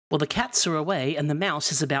Well, the cats are away and the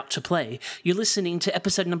mouse is about to play. You're listening to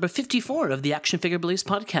episode number 54 of the Action Figure Blues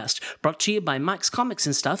podcast, brought to you by Mike's Comics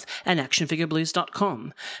and Stuff and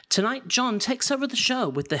ActionFigureBlues.com. Tonight, John takes over the show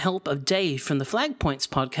with the help of Dave from the Flag Points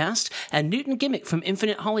podcast and Newton Gimmick from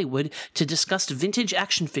Infinite Hollywood to discuss vintage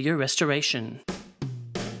action figure restoration.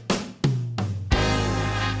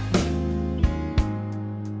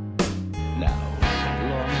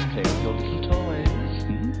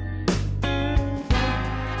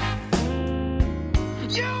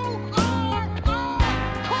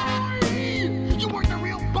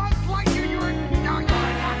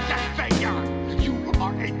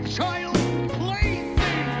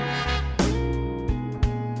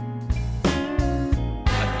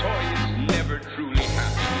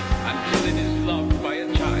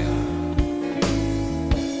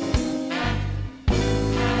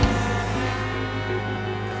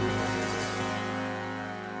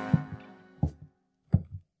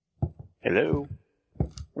 Hello?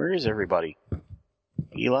 Where is everybody?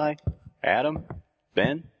 Eli? Adam?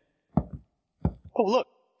 Ben? Oh, look!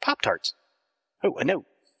 Pop-Tarts! Oh, a note!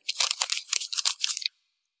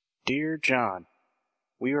 Dear John,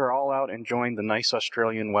 we are all out enjoying the nice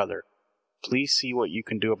Australian weather. Please see what you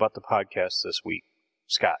can do about the podcast this week.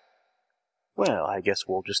 Scott. Well, I guess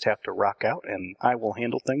we'll just have to rock out and I will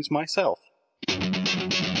handle things myself.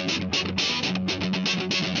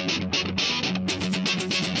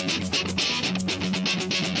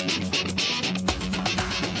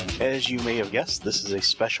 As you may have guessed, this is a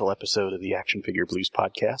special episode of the Action Figure Blues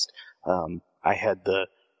podcast. I had the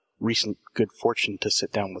recent good fortune to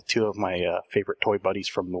sit down with two of my favorite toy buddies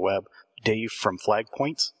from the web, Dave from Flag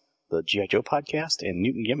Points, the G.I. Joe podcast, and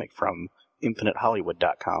Newton Gimmick from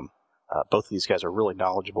InfiniteHollywood.com. Both of these guys are really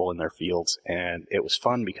knowledgeable in their fields, and it was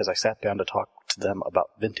fun because I sat down to talk to them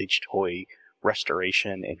about vintage toy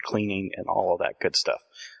restoration and cleaning and all of that good stuff.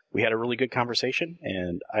 We had a really good conversation,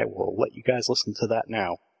 and I will let you guys listen to that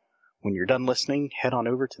now. When you're done listening, head on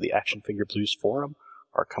over to the Action Figure Blues forum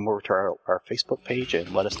or come over to our Facebook page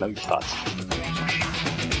and let us know your thoughts.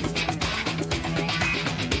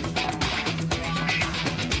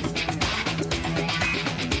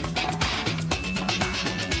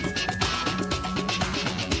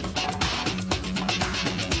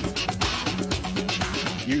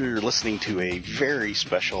 You're listening to a very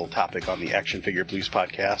special topic on the Action Figure Blues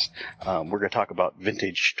podcast. We're going to talk about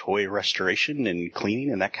vintage toy restoration and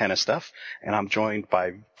cleaning and that kind of stuff. And I'm joined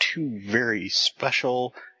by two very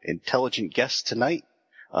special, intelligent guests tonight.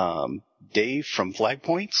 Dave from Flag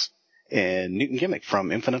Points and Newton Gimmick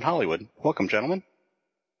from Infinite Hollywood. Welcome, gentlemen.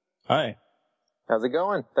 Hi. How's it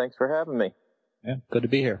going? Thanks for having me. Yeah, good to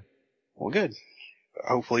be here. Well, good.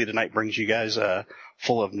 Hopefully tonight brings you guys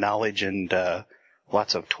full of knowledge and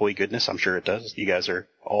lots of toy goodness. I'm sure it does. You guys are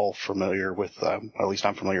all familiar with, at least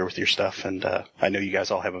I'm familiar with your stuff, and I know you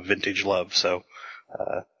guys all have a vintage love, so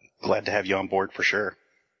glad to have you on board for sure.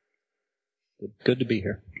 Good to be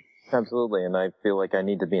here. Absolutely, and I feel like I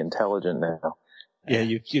need to be intelligent now. Yeah,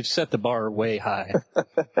 you've set the bar way high.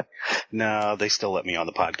 No, they still let me on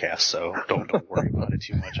the podcast, so don't worry about it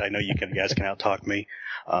too much. I know you guys can out-talk me.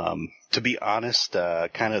 To be honest,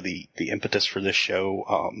 kind of the impetus for this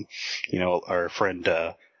show, our friend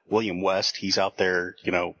William West, he's out there,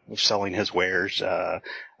 selling his wares.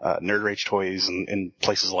 Nerd Rage Toys and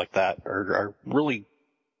places like that are really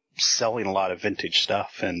selling a lot of vintage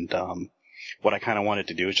stuff. And what I kind of wanted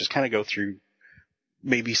to do is just kind of go through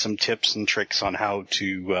maybe some tips and tricks on how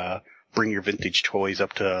to bring your vintage toys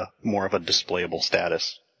up to more of a displayable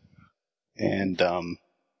status. And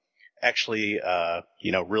actually,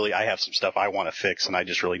 really I have some stuff I want to fix, and I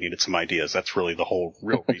just really needed some ideas. That's really the whole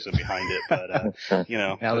real reason behind it. But,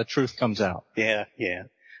 Now the truth comes out. Yeah.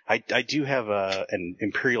 I do have an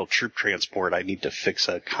Imperial troop transport I need to fix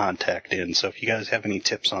a contact in, so if you guys have any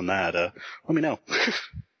tips on that, let me know.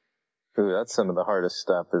 Ooh, that's some of the hardest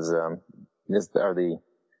stuff are the,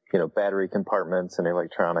 battery compartments and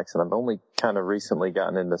electronics, and I've only kind of recently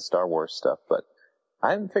gotten into Star Wars stuff, but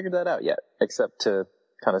I haven't figured that out yet, except to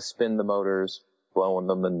kind of spin the motors, blowing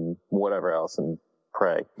them, and whatever else, and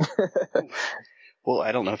pray. Well,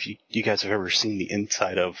 I don't know if you guys have ever seen the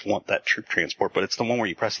inside of that troop transport, but it's the one where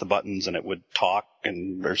you press the buttons and it would talk,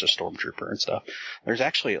 and there's a stormtrooper and stuff.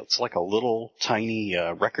 It's like a little tiny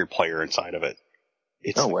record player inside of it.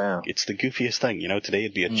 Oh, wow. It's the goofiest thing. Today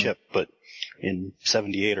it'd be a chip, but in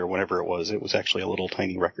 78 or whenever it was actually a little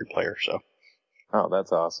tiny record player, so. Oh,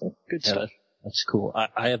 that's awesome. Good stuff. That's cool.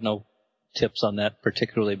 I have no tips on that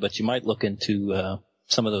particularly, but you might look into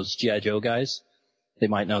some of those G.I. Joe guys. They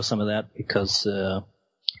might know some of that because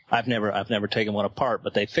I've never taken one apart,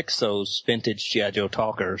 but they fix those vintage G.I. Joe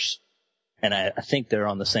talkers, And I think they're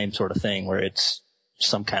on the same sort of thing where it's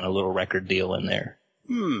some kind of little record deal in there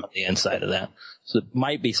on the inside of that. So it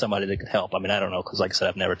might be somebody that could help. I mean, I don't know, because like I said,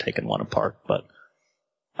 I've never taken one apart, but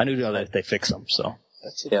I do know that they fix them. So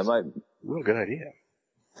that's a real good idea.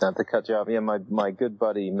 Not to cut you off. Yeah, my good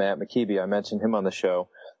buddy Matt McKeeby, I mentioned him on the show.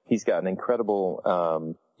 He's got an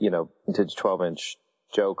incredible, vintage 12-inch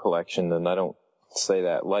Joe collection, and I don't say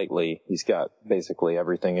that lightly. He's got basically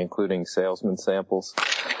everything, including salesman samples.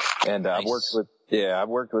 And nice. I've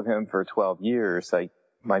worked with him for 12 years. I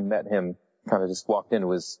met him, kind of just walked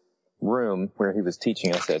into his room where he was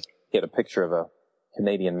teaching. I said, he had a picture of a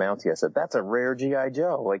Canadian Mountie. I said, that's a rare G.I.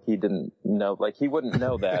 Joe. Like he didn't know, like he wouldn't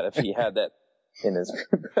know that if he had that in his,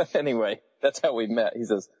 anyway, that's how we met. He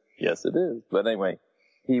says, yes, it is. But anyway,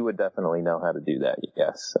 he would definitely know how to do that.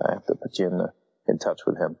 Yes. I have to put you in touch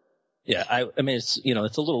with him. Yeah. I mean, it's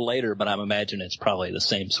a little later, but I'm imagining it's probably the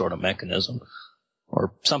same sort of mechanism.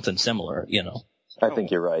 Or something similar, I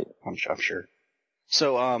think you're right. I'm sure.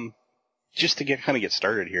 So, just to get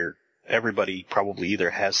started here, everybody probably either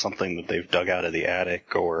has something that they've dug out of the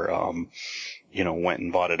attic or, went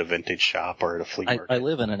and bought at a vintage shop or at a flea market. I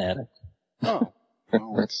live in an attic. Oh,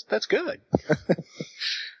 well, that's good.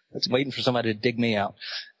 That's waiting for somebody to dig me out.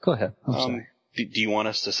 Go ahead. I'm sorry. Do you want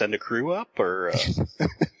us to send a crew up or?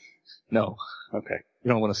 No. Okay.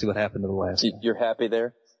 You don't want to see what happened to the last one. You're happy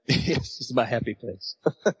there? Yes, this is my happy place.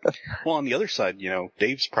 Well, on the other side,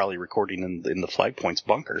 Dave's probably recording in the Flag Points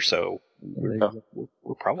bunker, so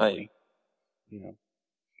we're probably,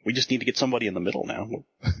 we just need to get somebody in the middle now.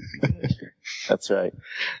 That's right.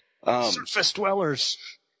 Surface dwellers.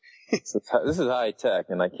 This is high tech,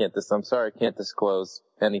 and I'm sorry I can't disclose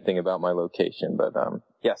anything about my location, but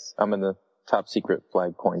yes, I'm in the top secret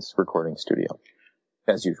Flag Points recording studio,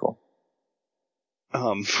 as usual.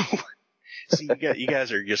 See, you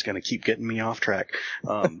guys are just going to keep getting me off track.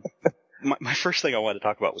 My first thing I wanted to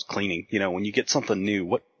talk about was cleaning. When you get something new,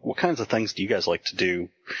 what kinds of things do you guys like to do?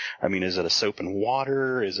 I mean, is it a soap and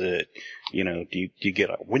water? Is it, do you get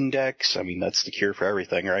a Windex? I mean, that's the cure for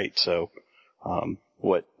everything, right? So,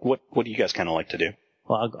 what do you guys kind of like to do?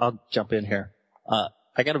 Well, I'll jump in here.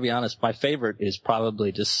 I got to be honest, my favorite is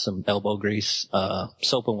probably just some elbow grease,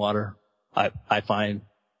 soap and water. I find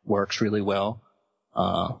works really well.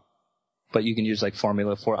 But you can use like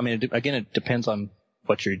Formula 4. I mean, again, it depends on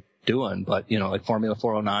what you're doing, but like Formula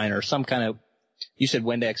 409 or some kind of, you said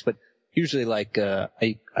Windex, but usually like,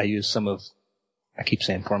 I use some of, I keep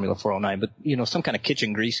saying Formula 409, but some kind of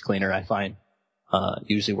kitchen grease cleaner I find,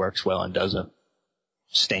 usually works well and doesn't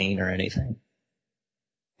stain or anything.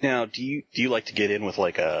 Now, do you like to get in with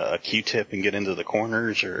like a Q-tip and get into the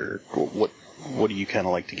corners, or what do you kind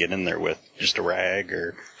of like to get in there with? Just a rag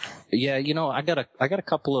or? Yeah, I got a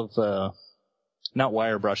couple of, not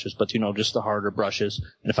wire brushes, but just the harder brushes.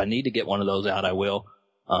 And if I need to get one of those out, I will.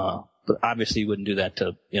 But obviously you wouldn't do that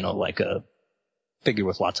to, like a figure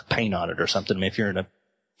with lots of paint on it or something. I mean, if you're in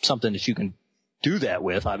something that you can do that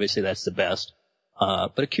with, obviously that's the best.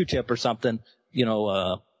 But a Q-tip or something,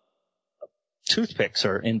 toothpicks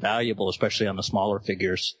are invaluable, especially on the smaller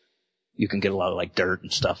figures. You can get a lot of like dirt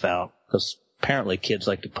and stuff out, because apparently kids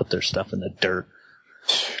like to put their stuff in the dirt.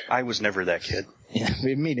 I was never that kid. Yeah,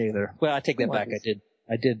 me neither. Well, I take that back.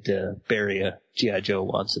 I did bury a G.I. Joe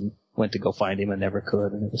once and went to go find him and never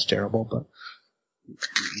could, and it was terrible. But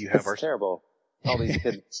it's terrible. All these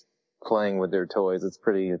kids playing with their toys. It's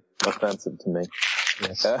pretty offensive to me.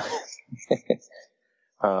 Yes.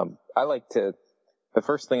 The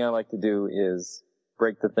first thing I like to do is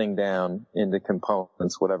break the thing down into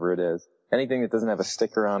components, whatever it is. Anything that doesn't have a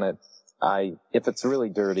sticker on it, if it's really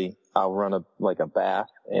dirty, I'll run a bath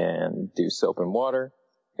and do soap and water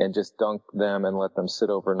and just dunk them and let them sit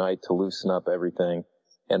overnight to loosen up everything.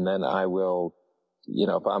 And then I will,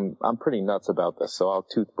 I'm pretty nuts about this, so I'll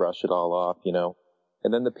toothbrush it all off,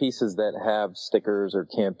 and then the pieces that have stickers or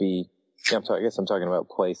can't be, I guess I'm talking about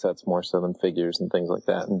play sets more so than figures and things like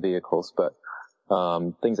that and vehicles, but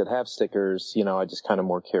things that have stickers, I just kind of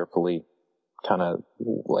more carefully kind of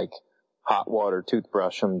like hot water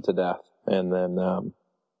toothbrush them to death. And then,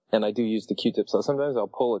 and I do use the Q-tip. So sometimes I'll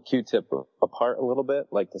pull a Q-tip apart a little bit,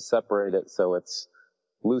 like to separate it so it's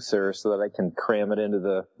looser so that I can cram it into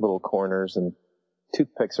the little corners. And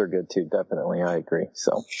toothpicks are good too. Definitely. I agree.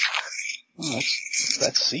 So.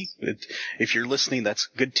 See, if you're listening, that's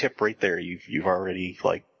a good tip right there. You've already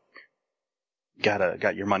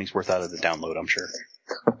got your money's worth out of the download, I'm sure.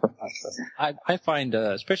 I find,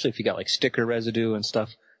 especially if you got like sticker residue and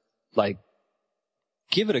stuff, like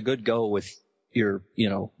give it a good go with your,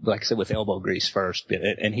 like I said, with elbow grease first.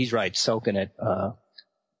 And he's right, soaking it,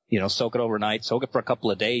 soak it overnight, soak it for a couple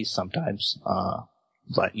of days sometimes.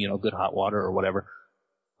 like, good hot water or whatever.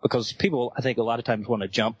 Because people, I think, a lot of times want to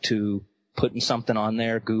jump to putting something on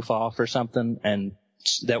there, goof off or something, and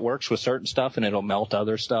that works with certain stuff and it'll melt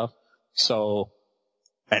other stuff. So,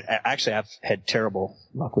 and actually I've had terrible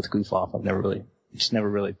luck with goof off. It's never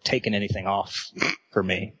really taken anything off for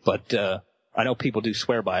me, but, I know people do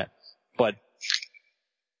swear by it, but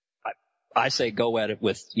I say go at it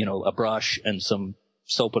with, a brush and some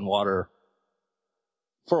soap and water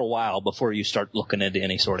for a while before you start looking into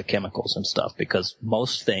any sort of chemicals and stuff, because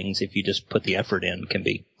most things, if you just put the effort in, can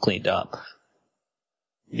be cleaned up.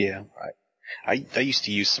 Yeah. I used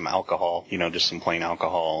to use some alcohol, just some plain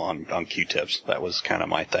alcohol on Q-tips. That was kind of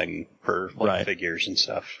my thing for figures and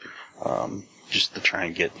stuff. Just to try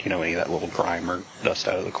and get, any of that little grime or dust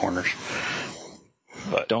out of the corners.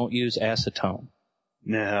 But don't use acetone.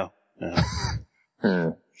 No.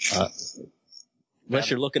 Unless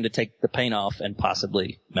you're looking to take the paint off and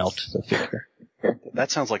possibly melt the figure. That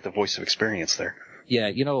sounds like the voice of experience there. Yeah,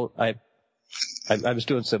 I was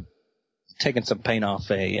taking some paint off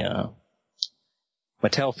a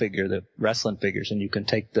Mattel figure, the wrestling figures, and you can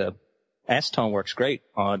take the acetone works great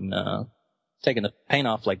on taking the paint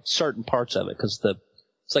off like certain parts of it, because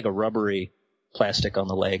it's like a rubbery plastic on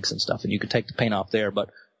the legs and stuff, and you can take the paint off there. But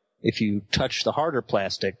if you touch the harder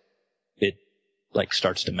plastic, it like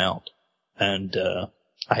starts to melt. And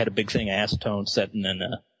I had a big thing of acetone sitting in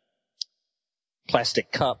a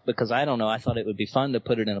plastic cup because I don't know, I thought it would be fun to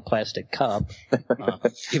put it in a plastic cup,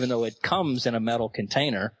 even though it comes in a metal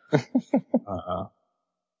container.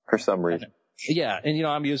 For some reason. Yeah, and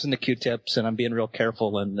I'm using the Q-tips and I'm being real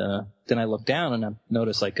careful, and then I look down and I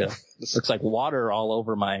notice looks like water all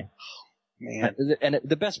over my. Man. And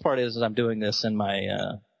the best part is I'm doing this in my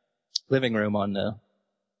living room on the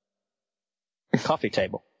coffee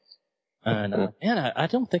table. And I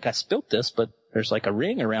don't think I spilt this, but there's like a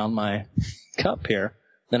ring around my cup here.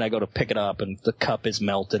 Then I go to pick it up and the cup is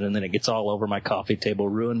melted, and then it gets all over my coffee table,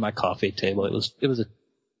 ruined my coffee table. It was a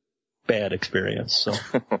bad experience. So.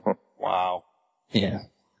 Wow. Yeah.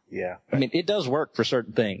 Yeah. I mean, it does work for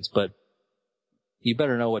certain things, but you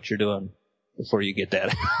better know what you're doing before you get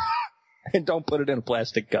that. And don't put it in a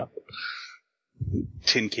plastic cup.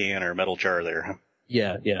 Tin can or metal jar there, huh?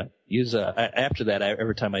 Yeah. Use after that,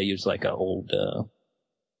 every time I use like an old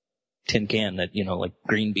tin can that, like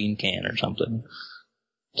green bean can or something,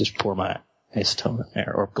 just pour my acetone in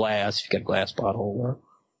there, or glass if you got a glass bottle. Or...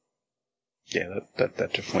 Yeah, that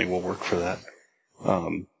definitely will work for that.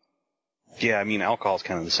 Yeah, I mean, alcohol is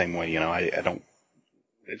kind of the same way. I don't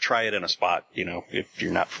try it in a spot. If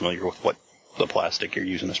you're not familiar with what the plastic you're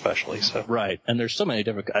using, especially. So right, and there's so many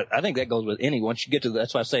different. I think that goes with any. Once you get to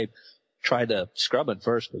that's why I say try the scrubbing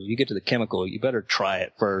first. Because you get to the chemical, you better try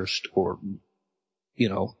it first, or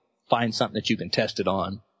find something that you can test it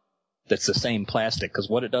on that's the same plastic. Because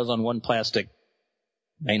what it does on one plastic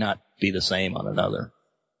may not be the same on another.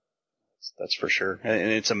 That's for sure.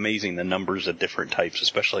 And it's amazing the numbers of different types,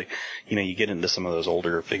 especially, you get into some of those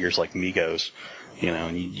older figures like Migos,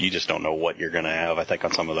 and you just don't know what you're going to have, I think,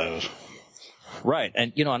 on some of those. Right.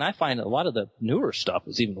 And, and I find a lot of the newer stuff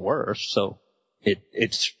is even worse. So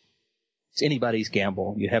it's anybody's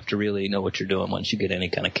gamble. You have to really know what you're doing once you get any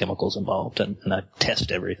kind of chemicals involved, and I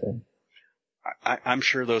test everything. I'm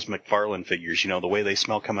sure those McFarlane figures, the way they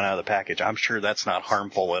smell coming out of the package, I'm sure that's not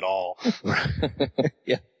harmful at all.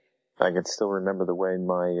 Yeah. I can still remember the way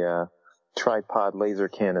my tripod laser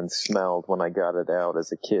cannon smelled when I got it out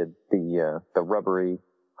as a kid. The rubbery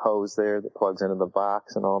hose there that plugs into the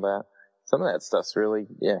box and all that. Some of that stuff's really,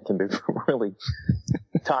 can be really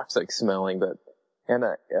toxic smelling. And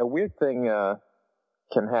a weird thing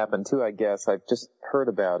can happen too, I guess. I've just heard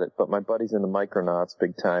about it, but my buddy's into Micronauts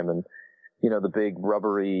big time, and the big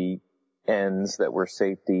rubbery ends that were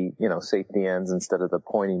safety ends instead of the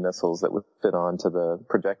pointy missiles that would fit onto the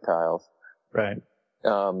projectiles. Right.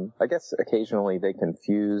 I guess occasionally they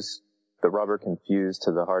the rubber can fuse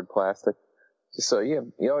to the hard plastic. So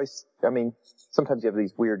you always, sometimes you have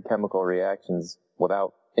these weird chemical reactions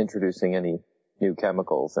without introducing any new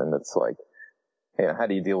chemicals, and it's like, how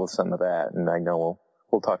do you deal with some of that? And I know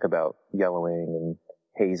we'll talk about yellowing and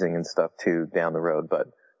hazing and stuff too down the road, but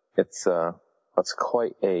it's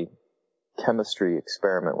quite a chemistry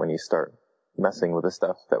experiment when you start messing with the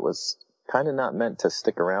stuff that was kind of not meant to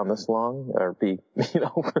stick around this long or be,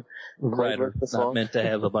 right, or this not long. Meant to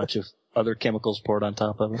have a bunch of other chemicals poured on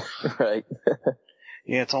top of it. Right.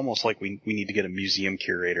 Yeah, it's almost like we need to get a museum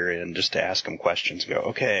curator in just to ask them questions. Go,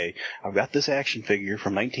 okay, I've got this action figure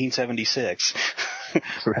from 1976.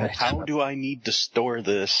 Right. How do I need to store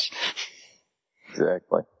this?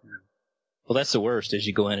 Exactly. Well, that's the worst, is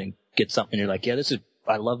you go in and get something and you're like, yeah, this is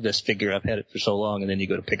I love this figure. I've had it for so long. And then you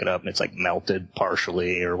go to pick it up and it's like melted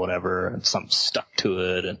partially or whatever, and something stuck to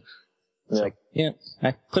it. And it's like, yeah,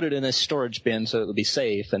 I put it in this storage bin so it'll be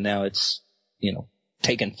safe. And now it's,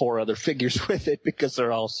 taken 4 other figures with it because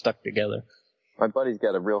they're all stuck together. My buddy's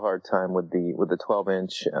got a real hard time with the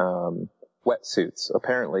 12-inch wetsuits.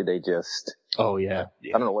 Apparently they just... Oh, yeah.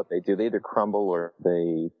 I don't know what they do. They either crumble or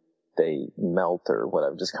they melt or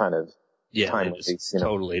whatever. Just kind of... Yeah, they just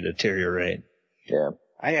totally deteriorate. Yeah.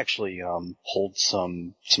 I actually pulled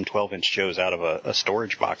some 12-inch Joes out of a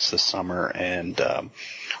storage box this summer, and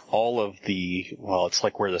all of it's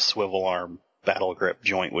like where the swivel arm battle grip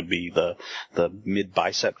joint would be, the mid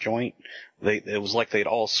bicep joint. It was like they'd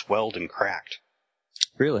all swelled and cracked.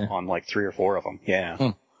 Really? On like 3 or 4 of them, yeah.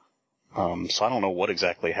 So I don't know what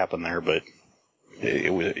exactly happened there, but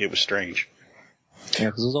it was strange. Yeah,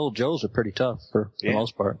 because those old Joes are pretty tough for the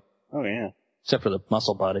most part. Oh yeah. Except for the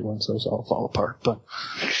muscle body ones, those all fall apart. But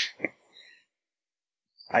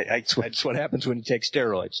that's what happens when you take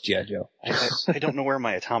steroids, G.I. Joe. I don't know where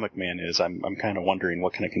my Atomic Man is. I'm kind of wondering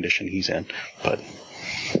what kind of condition he's in, but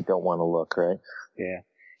you don't want to look, right? Yeah,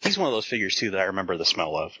 he's one of those figures too that I remember the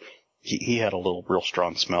smell of. He had a real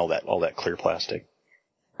strong smell, all that clear plastic.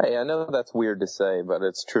 Hey, I know that's weird to say, but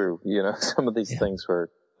it's true. Some of these things that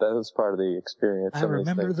was part of the experience. I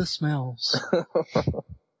remember the smells.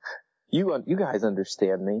 You guys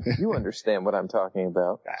understand me. You understand what I'm talking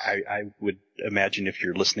about. I would imagine if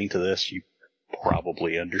you're listening to this, you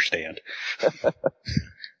probably understand.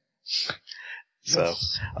 So,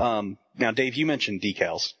 now Dave, you mentioned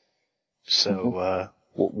decals. So,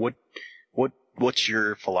 what's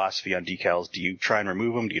your philosophy on decals? Do you try and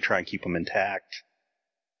remove them? Do you try and keep them intact?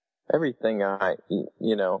 Everything I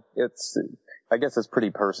guess it's pretty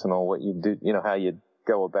personal what you do, how you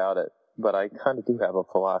go about it. But I kind of do have a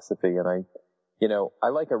philosophy, and I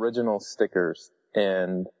like original stickers,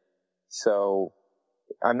 and so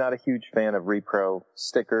I'm not a huge fan of repro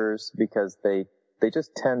stickers because they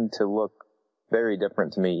just tend to look very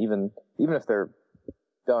different to me, even if they're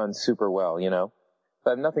done super well, But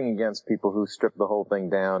I have nothing against people who strip the whole thing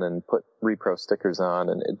down and put repro stickers on,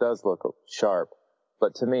 and it does look sharp.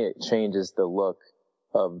 But to me, it changes the look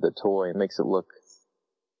of the toy and makes it look,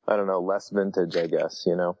 I don't know, less vintage, I guess,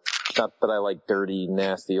 Not that I like dirty,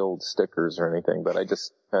 nasty old stickers or anything, but I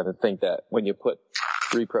just kind of think that when you put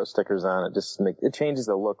repro stickers on, it changes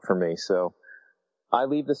the look for me. So I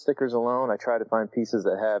leave the stickers alone. I try to find pieces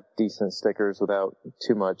that have decent stickers without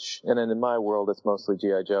too much. And then in my world, it's mostly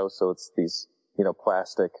G.I. Joe, so it's these,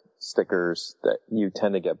 plastic stickers that you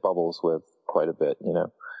tend to get bubbles with quite a bit,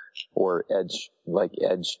 or edge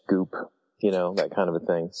goop, that kind of a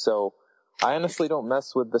thing. So I honestly don't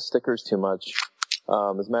mess with the stickers too much.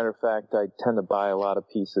 As a matter of fact, I tend to buy a lot of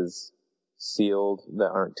pieces sealed that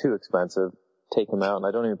aren't too expensive, take them out, and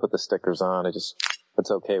I don't even put the stickers on. It's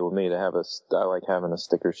okay with me to I like having a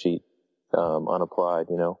sticker sheet, unapplied,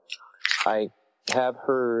 I have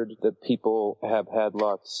heard that people have had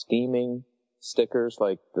luck steaming stickers,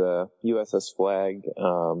 like the USS Flag,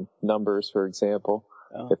 numbers, for example.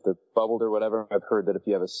 Oh. If they're bubbled or whatever, I've heard that if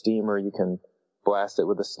you have a steamer, you can blast it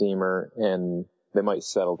with a steamer and they might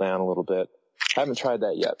settle down a little bit. I haven't tried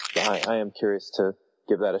that yet. I am curious to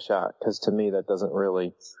give that a shot, because to me that doesn't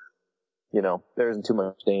really, there isn't too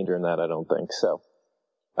much danger in that, I don't think. So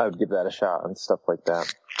I would give that a shot and stuff like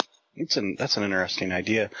that. That's an interesting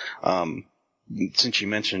idea. Since you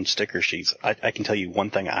mentioned sticker sheets, I can tell you one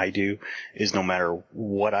thing I do is no matter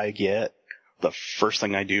what I get, the first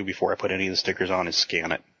thing I do before I put any of the stickers on is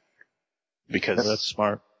scan it. Because that's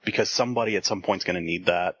smart. Because somebody at some point is going to need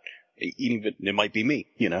that. Even it might be me,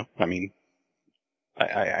 I mean,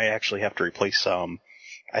 I actually have to replace, I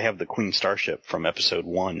have the Queen Starship from episode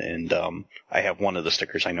 1, and, I have one of the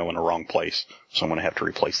stickers I know in the wrong place. So I'm going to have to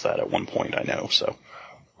replace that at one point, I know. So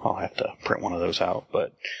I'll have to print one of those out.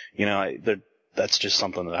 But, that's just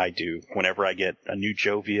something that I do. Whenever I get a new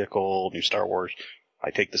Joe vehicle, new Star Wars, I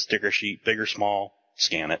take the sticker sheet, big or small,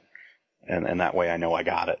 scan it. And that way I know I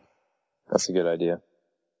got it. That's a good idea.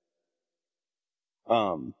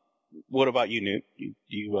 What about you, Newt?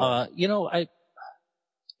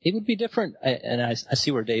 It would be different, and I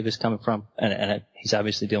see where Dave is coming from, and he's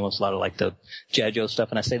obviously dealing with a lot of like the G.I. Joe stuff,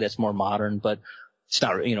 and I say that's more modern, but it's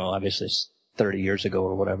not, obviously it's 30 years ago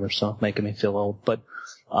or whatever, so making me feel old. But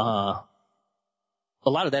a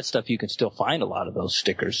lot of that stuff you can still find a lot of those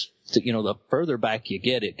stickers. The further back you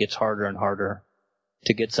get, it gets harder and harder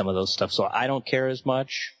to get some of those stuff. So I don't care as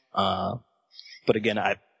much. But again,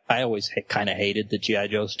 I always kind of hated the G.I.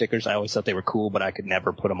 Joe stickers. I always thought they were cool, but I could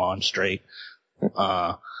never put them on straight.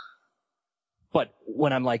 But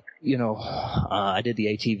when I'm like, I did the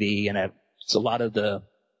ATV and I have it's a lot of the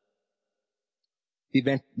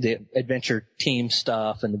adventure team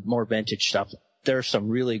stuff and the more vintage stuff. There's some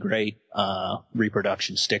really great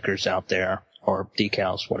reproduction stickers out there, or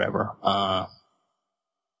decals, whatever.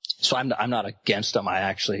 So I'm not against them. I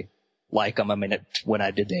actually like them. I mean, when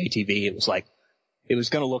I did the ATV, it was like, it was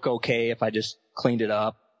going to look okay if I just cleaned it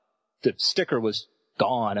up. The sticker was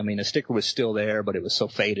gone. I mean, the sticker was still there, but it was so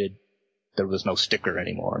faded, there was no sticker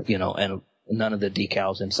anymore, and none of the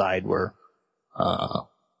decals inside were, I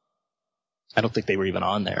don't think they were even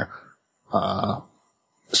on there.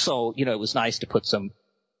 So, it was nice to put some,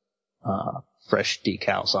 fresh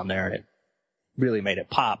decals on there, and it really made it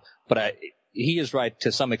pop. But he is right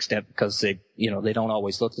to some extent, because they don't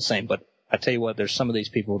always look the same. But I tell you what, there's some of these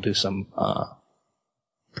people who do some,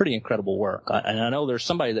 pretty incredible work. And I know there's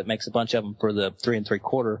somebody that makes a bunch of them for the 3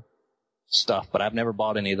 3/4 stuff, but I've never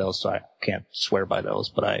bought any of those, so I can't swear by those.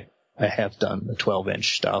 But I have done the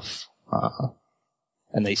 12-inch stuff,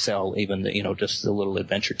 and they sell even the, just the little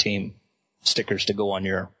adventure team stickers to go on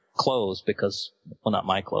your clothes, because, well, not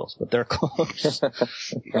my clothes, but their clothes.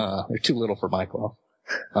 They're too little for my clothes.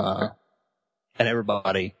 And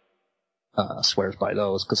everybody, swears by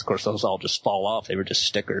those, because of course those all just fall off. They were just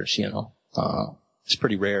stickers, it's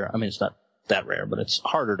pretty rare. I mean, it's not that rare, but it's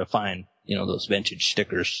harder to find, those vintage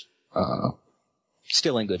stickers,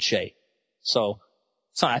 still in good shape. So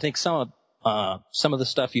I think some of the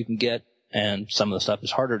stuff you can get, and some of the stuff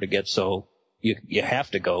is harder to get. So you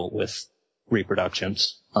have to go with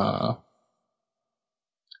reproductions,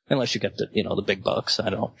 unless you get the big bucks. I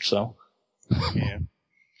don't. So. Yeah.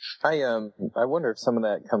 I wonder if some of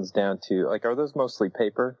that comes down to, like, are those mostly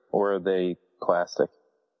paper or are they plastic?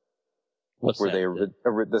 What's were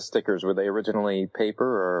that? The stickers, were they originally paper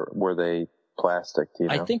or were they plastic? Do you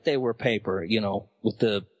know? I think they were paper, with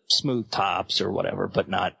the smooth tops or whatever, but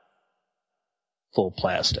not full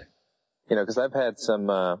plastic. Because I've had some,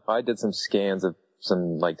 I did some scans of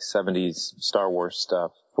some like 70s Star Wars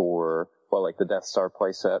stuff for, like the Death Star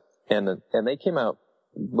playset, and they came out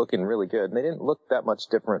looking really good. And they didn't look that much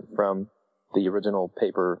different from the original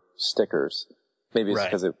paper stickers. Maybe it's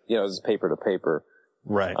because it was paper to paper.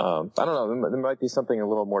 Right. I don't know. There might be something a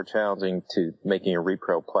little more challenging to making a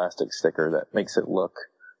repro plastic sticker that makes it look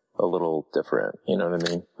a little different. You know what I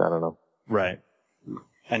mean? I don't know. Right.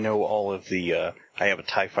 I know all of the, I have a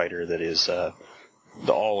TIE fighter that is,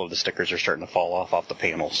 all of the stickers are starting to fall off the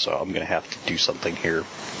panels, so I'm going to have to do something here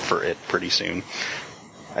for it pretty soon.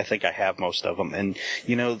 I think I have most of them, and,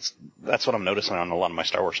 that's what I'm noticing on a lot of my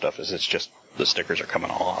Star Wars stuff, is it's just the stickers are coming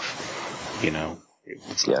off, and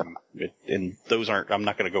those aren't, I'm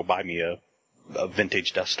not going to go buy me a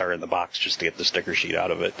vintage Death Star in the box just to get the sticker sheet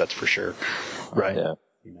out of it, that's for sure. Right. Yeah.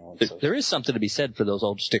 There is something to be said for those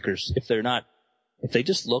old stickers. If they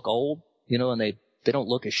just look old, and they don't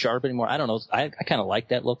look as sharp anymore. I don't know. I kind of like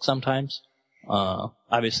that look sometimes.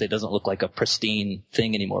 Obviously it doesn't look like a pristine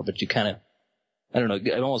thing anymore, but you kind of, I don't know,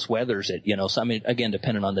 it almost weathers it, So, I mean, again,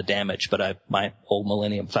 depending on the damage, but my old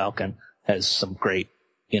Millennium Falcon has some great,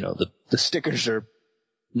 the stickers are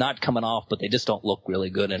not coming off, but they just don't look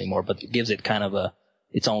really good anymore, but it gives it kind of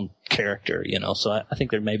its own character, So I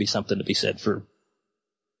think there may be something to be said for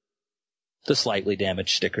the slightly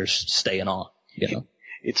damaged stickers staying on,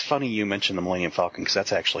 It's funny you mentioned the Millennium Falcon, because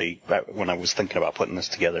that's actually, when I was thinking about putting this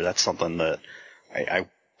together, that's something that I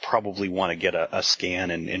probably want to get a scan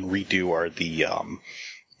and redo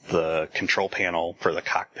the control panel for the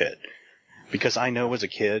cockpit. Because I know as a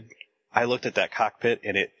kid, I looked at that cockpit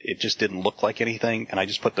and it just didn't look like anything, and I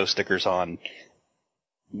just put those stickers on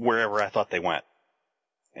wherever I thought they went.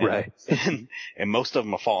 And, right. And most of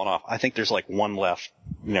them have fallen off. I think there's like one left,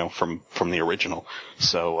 from the original.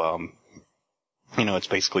 So, it's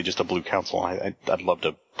basically just a blue console. I'd love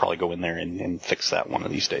to probably go in there and fix that one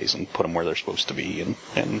of these days and put them where they're supposed to be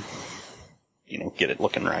and get it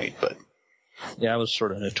looking right. But yeah, I was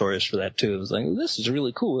sort of notorious for that too. It was like, this is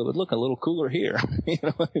really cool. It would look a little cooler here.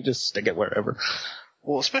 Just stick it wherever.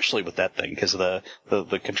 Well, especially with that thing, because the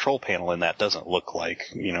control panel in that doesn't look like,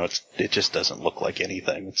 it just doesn't look like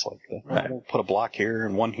anything. It's like, we'll put a block here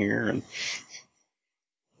and one here. And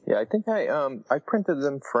yeah, I think I printed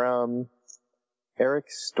them from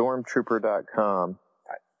EricStormtrooper.com.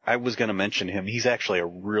 I was going to mention him. He's actually a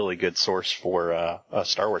really good source for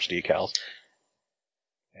Star Wars decals.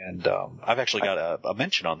 And I've actually got a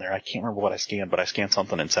mention on there. I can't remember what I scanned, but I scanned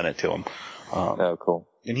something and sent it to him. Oh, cool.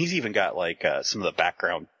 And he's even got like some of the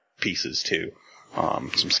background pieces too.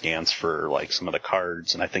 Some scans for like some of the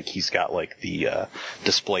cards, and I think he's got like the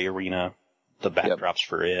display arena, the backdrops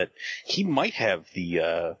for it. He might have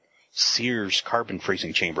the Sears carbon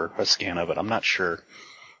freezing chamber, a scan of it. I'm not sure.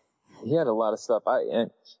 He had a lot of stuff. I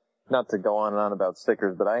not to go on and on about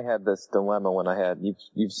stickers, but I had this dilemma when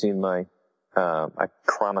you've seen my, I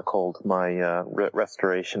chronicled my,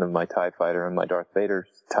 restoration of my TIE fighter and my Darth Vader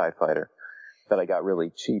TIE fighter that I got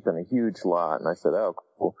really cheap in a huge lot. And I said, oh,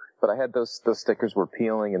 cool. But I had those stickers were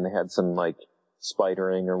peeling and they had some like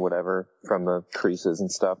spidering or whatever from the creases and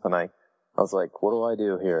stuff. And I was like, what do I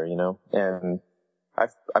do here? And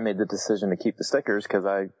I made the decision to keep the stickers because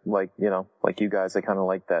I like you guys, I kind of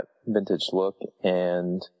like that vintage look.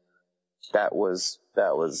 And that was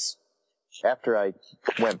after I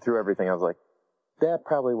went through everything, I was like, that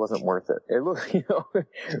probably wasn't worth it. It looked,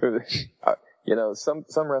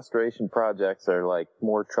 some restoration projects are like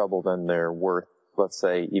more trouble than they're worth. Let's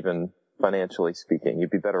say even financially speaking, you'd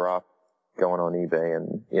be better off going on eBay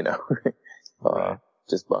and,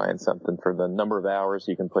 just buying something for the number of hours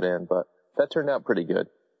you can put in. But that turned out pretty good.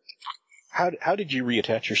 How did you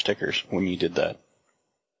reattach your stickers when you did that?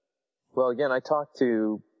 Well, again, I talked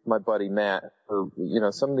to my buddy Matt.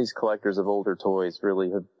 Some of these collectors of older toys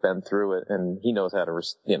really have been through it, and he knows how to,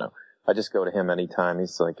 I just go to him anytime. He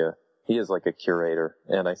is like a curator,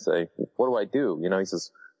 and I say, what do I do? He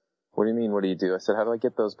says, what do you mean, what do you do? I said, how do I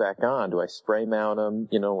get those back on? Do I spray mount them?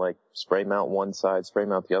 Like spray mount one side, spray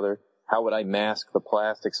mount the other? How would I mask the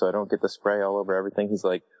plastic so I don't get the spray all over everything? He's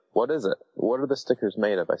like, what is it? What are the stickers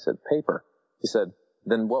made of? I said, paper. He said,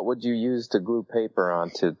 then what would you use to glue paper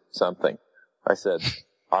onto something? I said,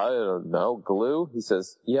 I don't know, glue? He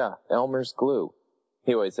says, yeah, Elmer's glue.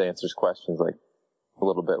 He always answers questions like a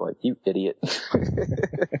little bit like, you idiot.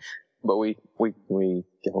 But we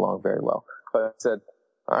get along very well. But I said,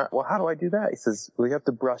 all right, well, how do I do that? He says, well, you have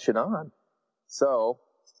to brush it on. So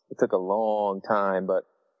it took a long time, but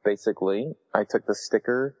basically I took the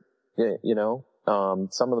sticker, some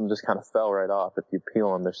of them just kind of fell right off. If you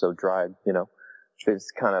peel them, they're so dried, they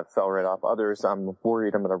just kind of fell right off. Others, I'm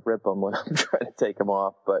worried I'm going to rip them when I'm trying to take them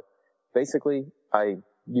off. But basically, I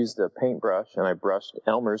used a paintbrush and I brushed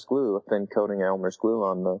Elmer's glue, a thin coating Elmer's glue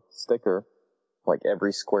on the sticker, like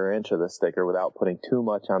every square inch of the sticker without putting too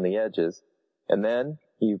much on the edges. And then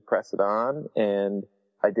you press it on, and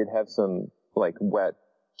I did have some like wet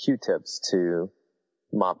Q-tips to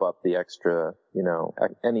mop up the extra,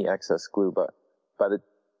 any excess glue. But by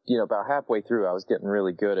about halfway through, I was getting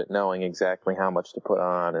really good at knowing exactly how much to put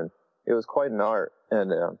on, and it was quite an art.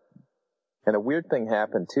 And a weird thing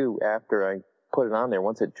happened too after I put it on there.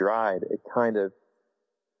 Once it dried, it kind of,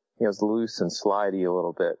 it was loose and slidey a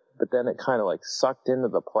little bit, but then it kind of like sucked into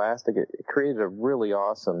the plastic. It created a really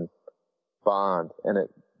awesome bond, and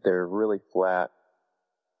they're really flat,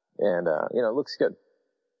 and it looks good.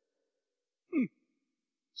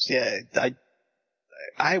 Yeah,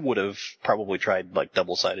 I would have probably tried like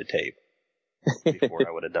double-sided tape before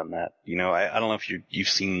I would have done that. I don't know if you've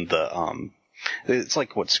seen it's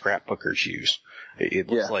like what scrapbookers use. It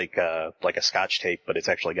looks like a Scotch tape, but it's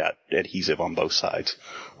actually got adhesive on both sides.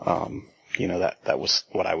 That was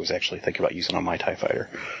what I was actually thinking about using on my TIE Fighter.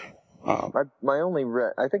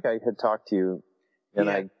 I think I had talked to you, and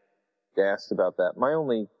I asked about that. My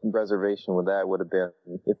only reservation with that would have been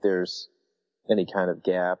if there's any kind of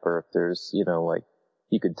gap, or if there's,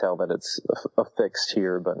 you could tell that it's affixed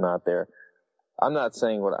here but not there. I'm not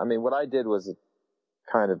saying what I did was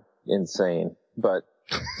kind of insane, but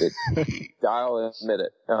I'll admit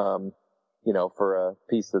it. For a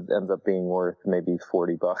piece that ends up being worth maybe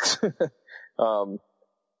 $40.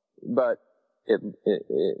 But it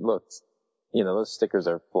looks, those stickers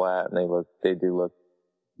are flat, and they do look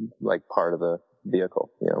like part of the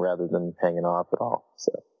vehicle, rather than hanging off at all.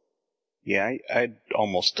 So. Yeah, I'd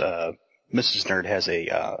almost, Mrs. Nerd has a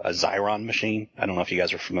Xyron machine. I don't know if you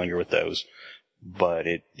guys are familiar with those, but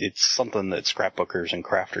it's something that scrapbookers and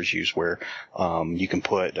crafters use where, you can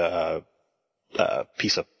put, a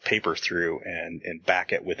piece of paper through and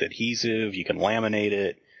back it with adhesive. You can laminate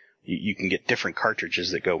it. You can get different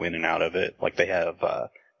cartridges that go in and out of it. Like they have,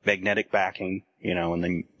 magnetic backing,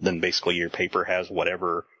 and then basically your paper has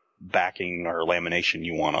whatever backing or lamination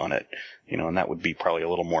you want on it, and that would be probably a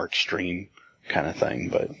little more extreme kind of thing,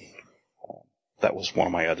 but that was one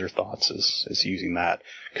of my other thoughts is using that,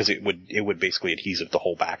 because it would basically adhesive the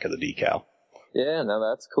whole back of the decal. Yeah, no,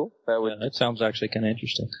 that's cool. That sounds actually kind of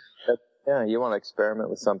interesting. You want to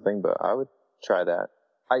experiment with something, but I would try that.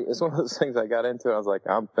 It's one of those things I got into, and I was like,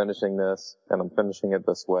 I'm finishing this, and I'm finishing it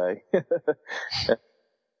this way. I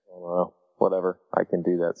don't know, whatever. I can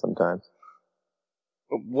do that sometimes.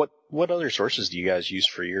 What other sources do you guys use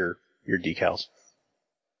for your decals?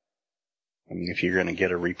 I mean, if you're going to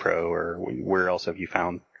get a repro, or where else have you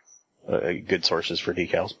found good sources for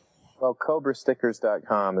decals? Well,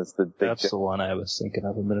 CobraStickers.com is the big. That's the one I was thinking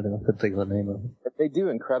of a minute ago. I couldn't think of the name of it. They do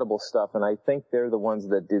incredible stuff, and I think they're the ones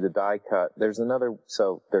that do the die cut. There's another,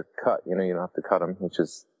 so they're cut, you don't have to cut them, which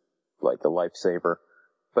is like a lifesaver.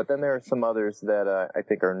 But then there are some others that I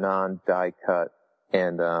think are non-die cut,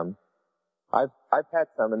 and I've had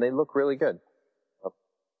some, and they look really good.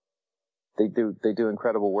 They do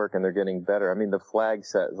incredible work, and they're getting better. I mean, the flag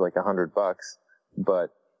set is like $100, but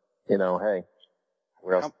hey,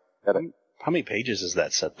 where else? How many pages is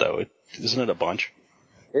that set though? Isn't it a bunch?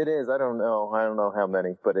 It is. I don't know how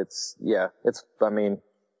many, but it's well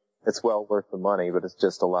worth the money, but it's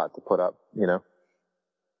just a lot to put up,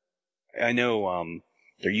 I know,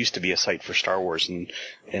 there used to be a site for Star Wars,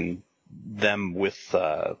 and them with,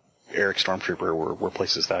 Eric Stormtrooper were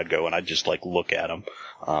places that I'd go, and I'd just look at them.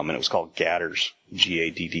 And it was called Gadders,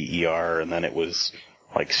 Gadder, and then it was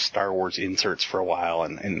like Star Wars inserts for a while,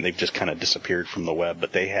 and they've just kind of disappeared from the web,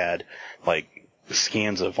 but they had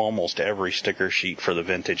scans of almost every sticker sheet for the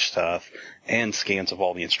vintage stuff, and scans of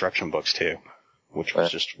all the instruction books too, which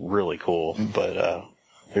was just really cool. But,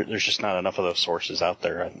 there's just not enough of those sources out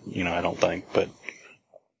there, I don't think. But,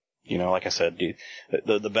 like I said,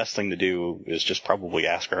 the best thing to do is just probably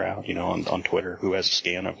ask around, on Twitter who has a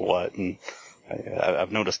scan of what. And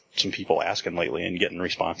I've noticed some people asking lately and getting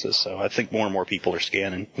responses. So I think more and more people are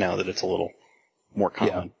scanning now that it's a little more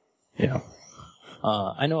common. Yeah.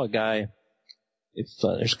 I know a guy,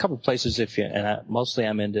 there's a couple of places mostly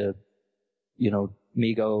I'm into,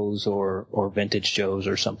 Migos or Vintage Joe's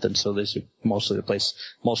or something. So this is mostly the place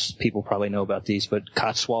most people probably know about these, but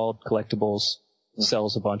Cotswold Collectibles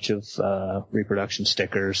sells a bunch of reproduction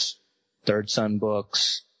stickers, Third Son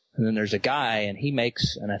books, and then there's a guy, and he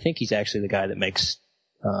makes, and I think he's actually the guy that makes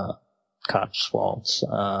Cotswolds,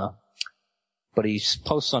 but he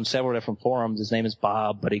posts on several different forums. His name is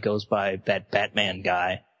Bob, but he goes by that Batman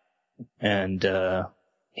guy, and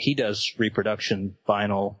he does reproduction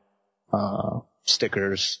vinyl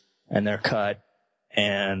stickers, and they're cut,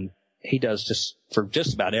 and he does just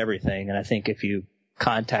about everything. And I think if you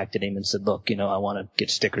contacted him and said, look, I want to get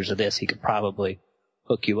stickers of this, he could probably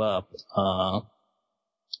hook you up.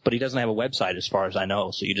 But he doesn't have a website as far as I know,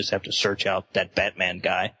 so you just have to search out that Batman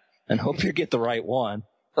guy and hope you get the right one.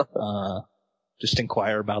 Just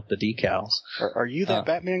inquire about the decals. Are you that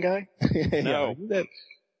Batman guy? No.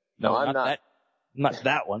 No, I'm not. Not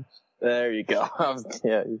that one. There you go.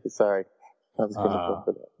 Sorry. I was going to go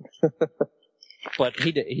for that. But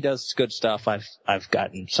he does good stuff. I've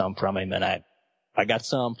gotten some from him, and I got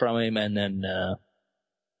some from him, and then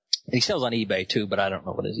he sells on eBay too, but I don't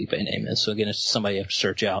know what his eBay name is. So again, it's somebody you have to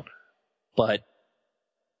search out. But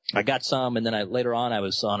I got some, and then later on I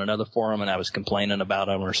was on another forum and I was complaining about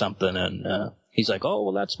them or something, and he's like, "Oh,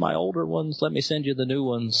 well, that's my older ones. Let me send you the new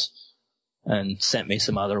ones," and sent me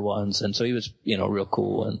some other ones. And so he was, real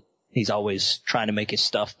cool, and he's always trying to make his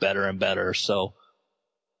stuff better and better. So,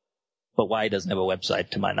 but why he doesn't have a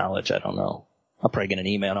website, to my knowledge, I don't know. I'll probably get an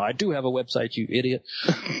email. No, I do have a website, you idiot.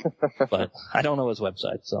 But I don't know his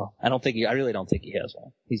website, so I really don't think he has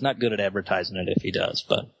one. He's not good at advertising it if he does,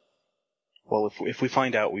 but. Well, if we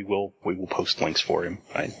find out, we will post links for him.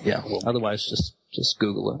 Otherwise just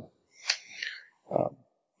Google it.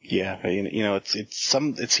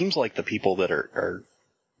 It seems like the people that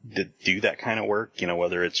that do that kind of work,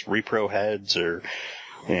 whether it's repro heads or,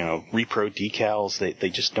 repro decals, they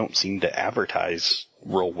just don't seem to advertise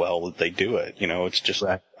real well that they do it. It's just,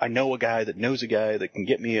 right. I know a guy that knows a guy that can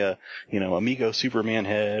get me a, Amigo Superman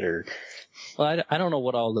head or. Well, I don't know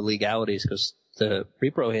what all the legalities, because the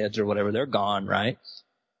repro heads or whatever, they're gone, right?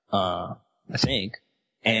 I think.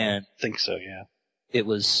 And. I think so, yeah. It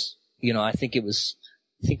was, I think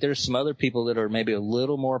there's some other people that are maybe a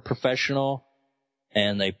little more professional,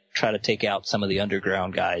 and they try to take out some of the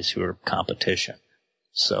underground guys who are competition.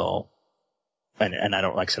 So, and I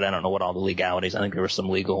don't, like I said, I don't know what all the legalities. I think there was some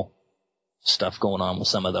legal stuff going on with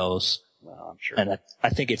some of those. Well, I'm sure. And I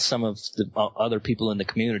think it's some of the other people in the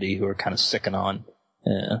community who are kind of sicking on,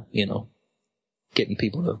 getting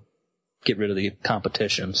people to get rid of the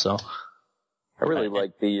competition. So. I really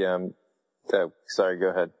like the, sorry, go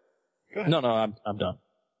ahead. Go ahead. No, I'm done.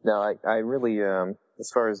 No, I really, as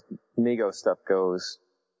far as Mego stuff goes,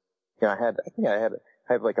 I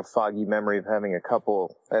have like a foggy memory of having a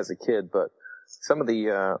couple as a kid, but some of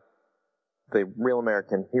the Real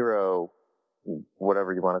American Hero,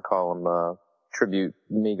 whatever you want to call them, tribute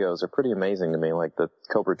Megos are pretty amazing to me, like the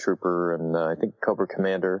Cobra Trooper and I think Cobra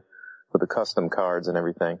Commander with the custom cards and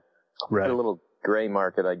everything. Right. A little gray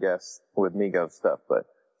market, I guess, with Mego stuff, but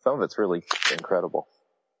some of it's really incredible.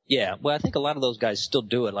 Yeah, well, I think a lot of those guys still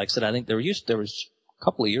do it. Like I said, I think there was a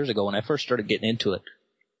couple of years ago when I first started getting into it,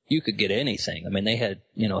 you could get anything. I mean, they had,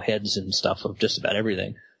 heads and stuff of just about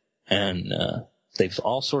everything. And they've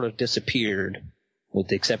all sort of disappeared with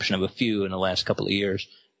the exception of a few in the last couple of years.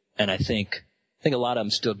 And I think a lot of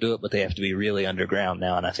them still do it, but they have to be really underground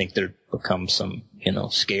now. And I think there become some,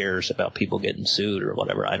 scares about people getting sued or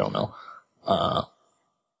whatever. I don't know. I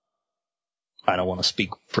don't want to speak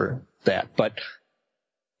for that, but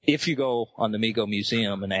if you go on the Mego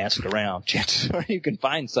Museum and ask around, chances are you can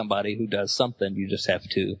find somebody who does something. You just have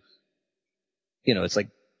to, it's like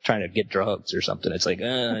trying to get drugs or something. It's like,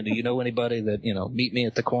 do you know anybody that, meet me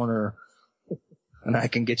at the corner and I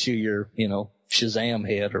can get you your, Shazam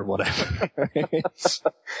head or whatever.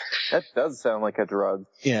 That does sound like a drug.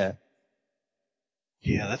 Yeah.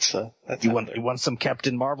 Yeah, that's you want some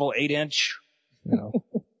Captain Marvel 8-inch?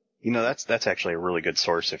 That's actually a really good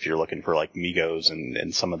source if you're looking for like Megos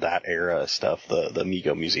and some of that era stuff, the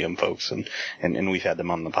Mego Museum folks, and we've had them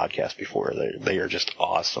on the podcast before. They are just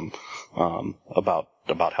awesome,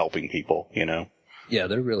 about helping people, Yeah,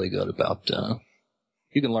 they're really good about,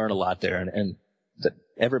 you can learn a lot there, and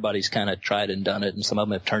everybody's kind of tried and done it, and some of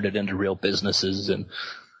them have turned it into real businesses, and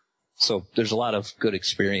so there's a lot of good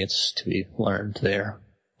experience to be learned there,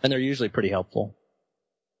 and they're usually pretty helpful.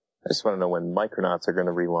 I just want to know when Micronauts are going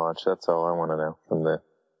to relaunch. That's all I want to know from the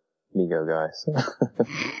Mego guys.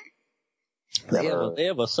 They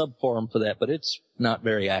have a sub-forum for that, but it's not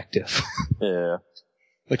very active. Yeah.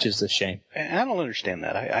 Which is a shame. I don't understand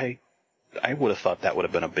that. I would have thought that would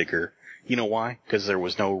have been a bigger... You know why? Because there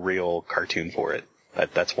was no real cartoon for it.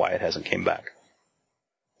 That's why it hasn't came back.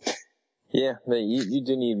 Yeah, you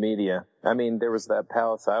do need media. I mean, there was that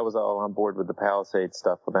Palisade. I was all on board with the Palisade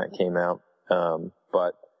stuff when that came out.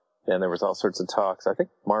 But then there was all sorts of talks. I think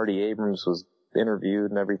Marty Abrams was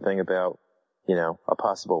interviewed and everything about, a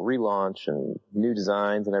possible relaunch and new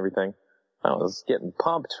designs and everything. I was getting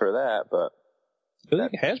pumped for that, but... I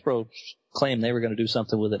think Hasbro claimed they were going to do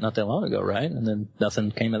something with it not that long ago, right? And then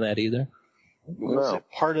nothing came of that either. Was it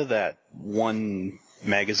part of that one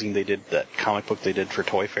magazine they did, that comic book they did for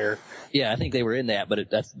Toy Fair? Yeah, I think they were in that, but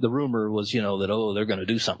the rumor was, that, they're going to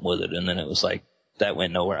do something with it. And then it was like, that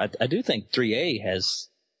went nowhere. I do think 3A has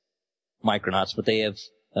Micronauts, but they have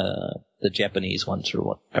the Japanese ones or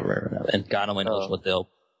whatever. And God only knows what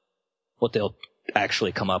they'll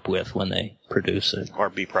actually come up with when they produce it. Or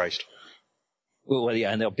be priced. Well,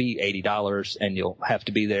 yeah, and they'll be $80, and you'll have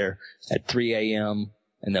to be there at 3 a.m.,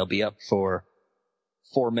 and they'll be up for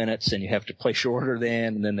 4 minutes, and you have to place your order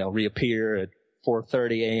then, and then they'll reappear at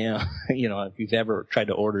 4:30 a.m. If you've ever tried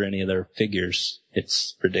to order any of their figures,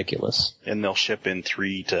 it's ridiculous. And they'll ship in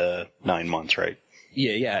 3 to 9 months, right?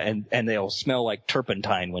 Yeah, and they'll smell like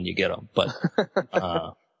turpentine when you get them. But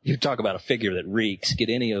you talk about a figure that reeks. Get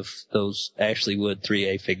any of those Ashley Wood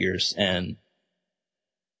 3A figures, and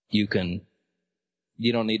you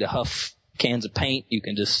don't need to huff cans of paint. You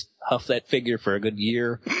can just huff that figure for a good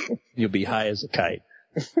year. You'll be high as a kite.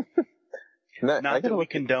 Not that we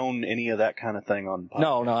condone any of that kind of thing on the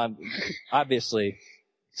podcast. No, I'm obviously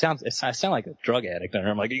I sound like a drug addict.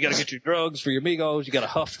 I'm like, you got to get your drugs for your Megos. You got to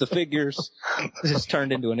huff the figures. This has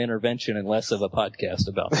turned into an intervention and less of a podcast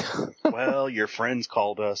about it. Well, your friends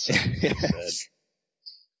called us. Yes.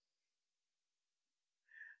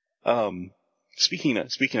 Speaking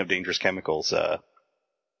of dangerous chemicals,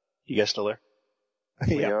 you guys still there?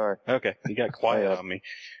 We are. Okay, you got quiet on me.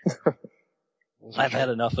 I've had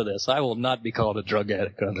enough of this. I will not be called a drug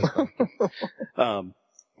addict on this.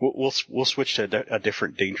 We'll switch to a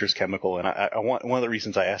different dangerous chemical, and I want, one of the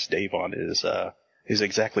reasons I asked Dave on is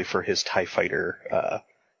exactly for his TIE Fighter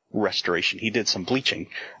restoration. He did some bleaching,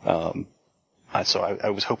 so I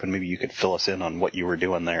was hoping maybe you could fill us in on what you were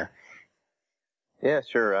doing there. Yeah,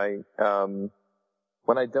 sure.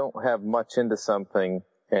 When I don't have much into something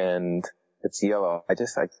and it's yellow, I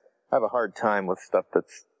have a hard time with stuff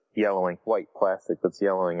that's yellowing, white plastic that's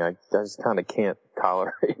yellowing. I just kind of can't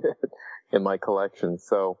tolerate it in my collection.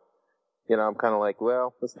 So, I'm kind of like,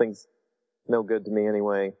 well, this thing's no good to me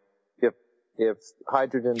anyway. If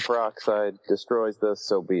hydrogen peroxide destroys this,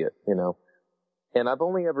 so be it, And I've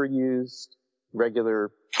only ever used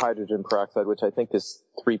regular hydrogen peroxide, which I think is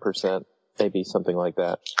 3%, maybe something like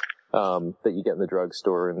that, that you get in the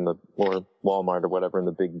drugstore or Walmart or whatever in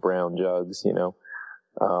the big brown jugs,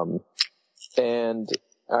 and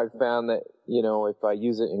I've found that, if I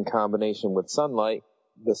use it in combination with sunlight,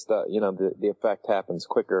 the stuff, the effect happens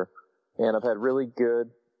quicker. And I've had really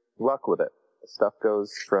good luck with it. Stuff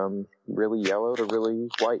goes from really yellow to really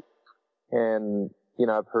white. And,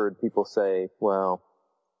 I've heard people say, well,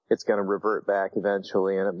 it's going to revert back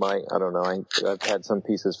eventually, and it might, I don't know. I've had some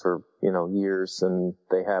pieces for, years, and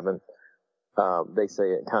they haven't. They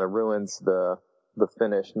say it kind of ruins the the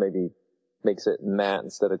finish maybe makes it matte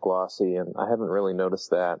instead of glossy, and I haven't really noticed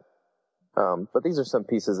that. But these are some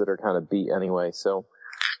pieces that are kind of beat anyway. So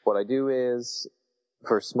what I do is,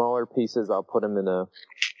 for smaller pieces, I'll put them in a,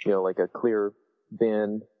 like a clear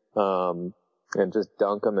bin, and just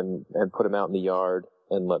dunk them and put them out in the yard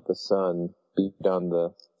and let the sun beat on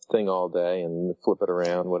the thing all day and flip it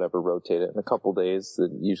around, whatever, rotate it. In a couple days,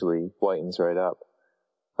 it usually whitens right up.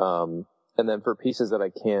 And then for pieces that I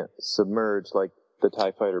can't submerge, like the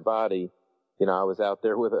TIE Fighter body, I was out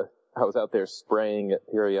there spraying it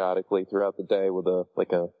periodically throughout the day with a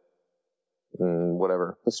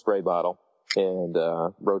spray bottle and,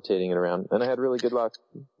 rotating it around. And I had really good luck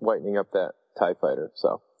whitening up that TIE Fighter,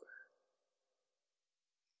 so.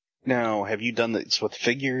 Now, have you done this with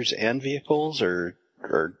figures and vehicles, or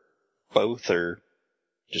both, or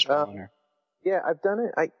just one? Yeah, I've done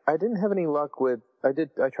it. I didn't have any luck with. I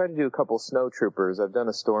tried to do a couple snowtroopers. I've done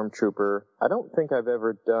a stormtrooper. I don't think I've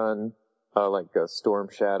ever done like a Storm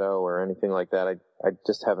Shadow or anything like that. I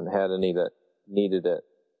just haven't had any that needed it.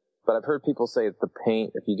 But I've heard people say that the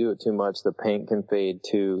paint, if you do it too much, the paint can fade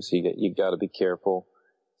too. So you got to be careful.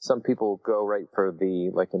 Some people go right for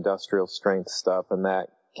the like industrial strength stuff, and that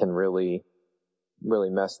can really, really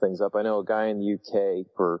mess things up. I know a guy in the UK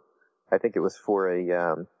I think it was for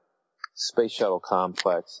a space shuttle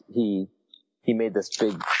complex. He made this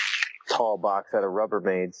big tall box out of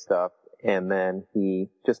Rubbermaid stuff, and then he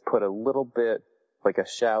just put a little bit, like a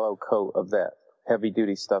shallow coat of that heavy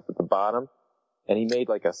duty stuff at the bottom, and he made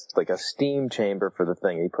like a steam chamber for the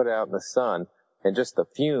thing. He put it out in the sun, and just the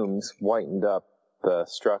fumes whitened up the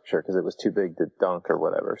structure because it was too big to dunk or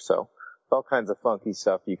whatever. So all kinds of funky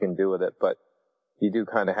stuff you can do with it, but you do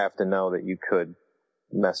kind of have to know that you could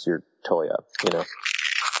mess your toy up,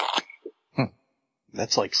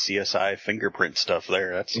 That's like CSI fingerprint stuff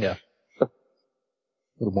there. That's a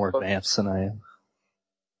little more advanced than I am.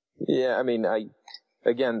 Yeah, I mean, I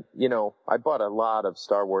bought a lot of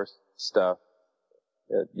Star Wars stuff,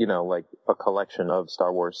 like a collection of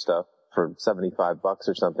Star Wars stuff for $75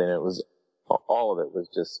 or something. And all of it was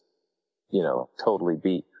just, totally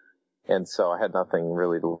beat. And so I had nothing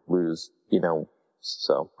really to lose,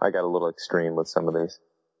 so I got a little extreme with some of these.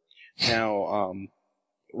 Now,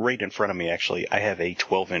 right in front of me, actually, I have a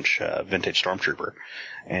 12-inch vintage Stormtrooper,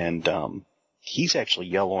 and he's actually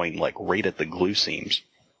yellowing like right at the glue seams.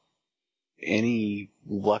 Any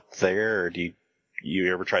luck there, or do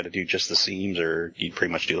you ever try to do just the seams, or do you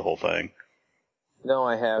pretty much do the whole thing? No,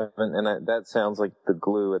 I haven't, and that sounds like the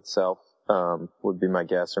glue itself would be my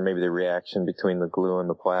guess, or maybe the reaction between the glue and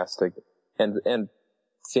the plastic. And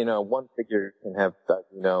one figure can have,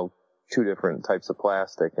 two different types of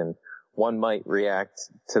plastic, and one might react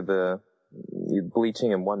to the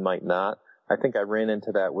bleaching and one might not. I think I ran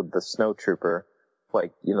into that with the Snowtrooper.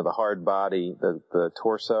 Like, the hard body, the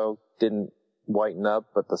torso didn't whiten up,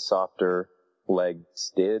 but the softer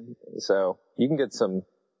legs did. So you can get some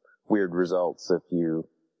weird results if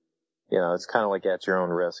it's kind of like at your own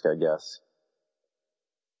risk, I guess.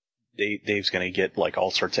 Dave's gonna get like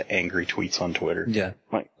all sorts of angry tweets on Twitter. Yeah.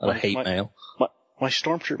 A hate mail. My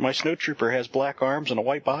Snowtrooper has black arms and a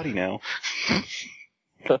white body now.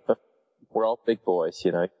 We're all big boys,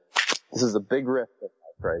 This is a big risk,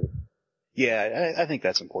 right? Yeah, I think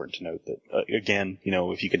that's important to note that, again,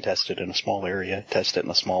 if you can test it in a small area, test it in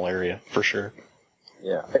a small area, for sure.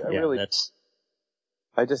 Yeah,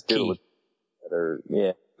 I just deal with better.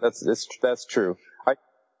 Yeah, that's true.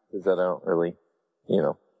 Because I don't really,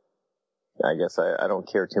 I guess I don't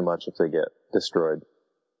care too much if they get destroyed.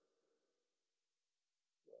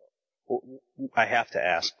 I have to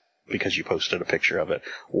ask, because you posted a picture of it,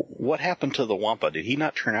 what happened to the Wampa? Did he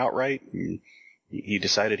not turn out right? You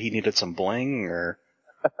decided he needed some bling, or?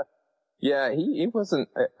 Yeah, he wasn't,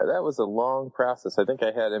 that was a long process. I think I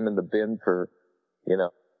had him in the bin for,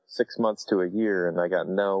 6 months to a year, and I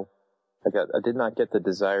did not get the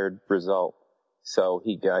desired result. So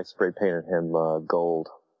I spray painted him, gold.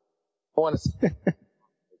 I want to see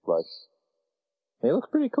like, he looks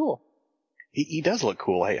pretty cool. He does look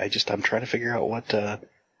cool. I'm trying to figure out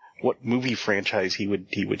what movie franchise he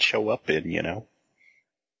would show up in,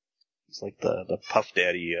 It's like the Puff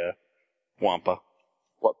Daddy, Wampa.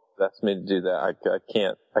 What that's me to do that? I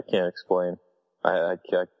can't explain. I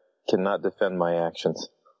cannot defend my actions.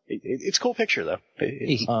 It's a cool picture though.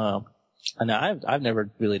 And I've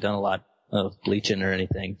never really done a lot of bleaching or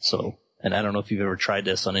anything, so, and I don't know if you've ever tried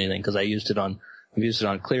this on anything, because I've used it on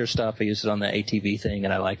clear stuff, I used it on the ATV thing,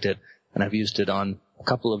 and I liked it, and I've used it on a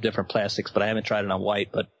couple of different plastics, but I haven't tried it on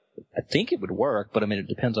white, but I think it would work, but I mean, it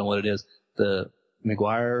depends on what it is. The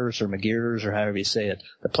Meguiar's or however you say it,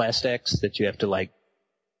 the plastics that you have to like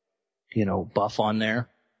buff on there.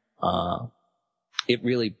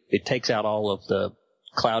 It takes out all of the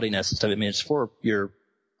cloudiness and stuff. I mean, it's for your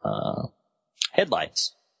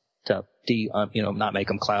headlights to not make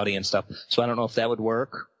them cloudy and stuff. So I don't know if that would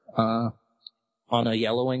work on a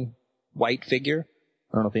yellowing white figure.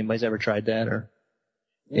 I don't know if anybody's ever tried that, or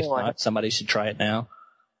if not, somebody should try it now.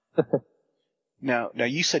 Now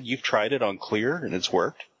you said you've tried it on clear and it's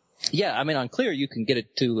worked? Yeah, I mean, on clear you can get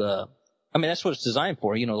it to, that's what it's designed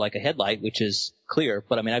for, like a headlight, which is clear.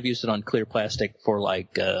 But I mean, I've used it on clear plastic for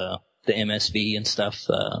like, the MSV and stuff,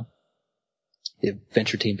 the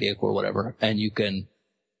Adventure Team vehicle or whatever. And you can,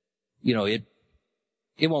 it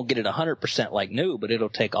won't get it 100% like new, but it'll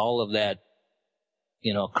take all of that,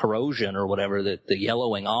 corrosion or whatever, the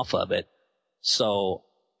yellowing off of it. So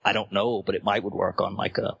I don't know, but it might would work on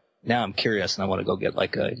now I'm curious and I want to go get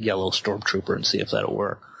like a yellow Stormtrooper and see if that'll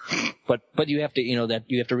work. But you have to,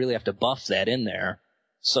 you really have to buff that in there.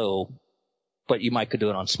 So, but you could do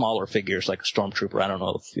it on smaller figures like a Stormtrooper. I don't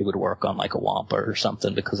know if it would work on like a Wampa or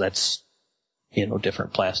something because that's,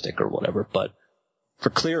 different plastic or whatever. But for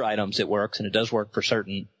clear items, it works, and it does work for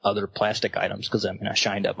certain other plastic items because, I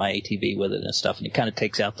shined up my ATV with it and stuff, and it kind of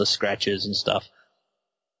takes out the scratches and stuff,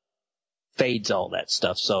 fades all that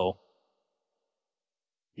stuff. So,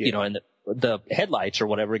 and the headlights or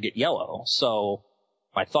whatever get yellow. So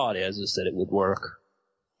my thought is that it would work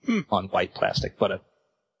on white plastic, but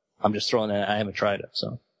I'm just throwing that. I haven't tried it,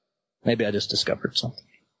 so maybe I just discovered something.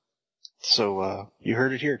 So, you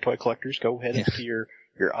heard it here, toy collectors. Go head into your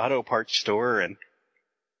auto parts store, and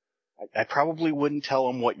I probably wouldn't tell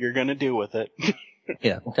them what you're going to do with it.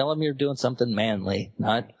 Yeah, tell them you're doing something manly,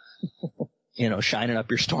 not, shining up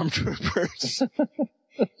your Stormtroopers.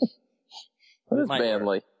 It is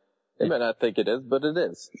manly. They may not think it is, but it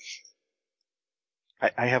is.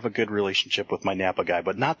 I have a good relationship with my Napa guy,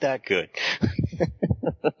 but not that good.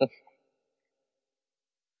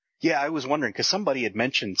 Yeah, I was wondering, because somebody had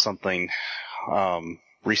mentioned something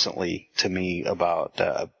recently to me about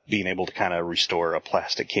being able to kind of restore a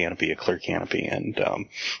plastic canopy, a clear canopy, and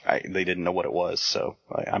they didn't know what it was, so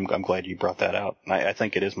I'm glad you brought that out. I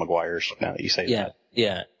think it is Meguiar's, now that you say that.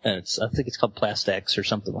 Yeah, and I think it's called Plastex or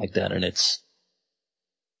something like that, and it's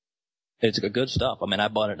good stuff. I mean, I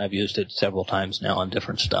bought it and I've used it several times now on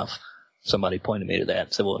different stuff. Somebody pointed me to that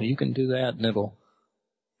and said, well, you can do that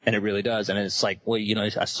and it really does. And it's like, well,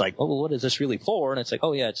 it's like, oh, well, what is this really for? And it's like,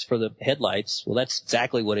 oh yeah, it's for the headlights. Well, that's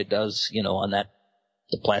exactly what it does, on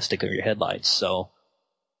the plastic of your headlights. So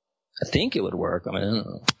I think it would work. I mean, I don't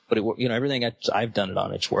know. But everything I've done it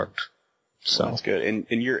on, it's worked. So that's good.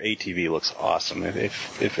 And your ATV looks awesome.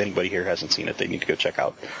 If anybody here hasn't seen it, they need to go check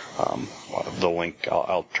out the link.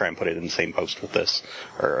 I'll try and put it in the same post with this,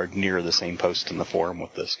 or near the same post in the forum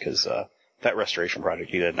with this, because that restoration project,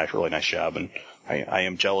 you did a really nice job, and I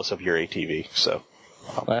am jealous of your ATV. So,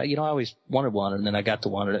 I always wanted one, and then I got to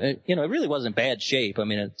one. It really was in bad shape. I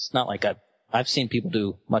mean, it's not like I've seen people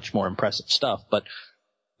do much more impressive stuff, but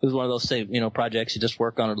it was one of those same, projects. You just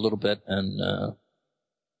work on it a little bit, and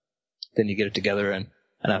then you get it together, and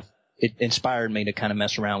it inspired me to kind of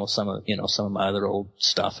mess around with some of my other old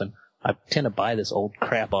stuff, and I tend to buy this old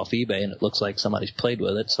crap off eBay, and it looks like somebody's played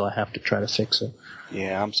with it, so I have to try to fix it.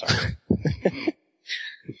 Yeah, I'm sorry.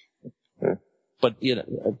 But it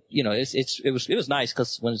was nice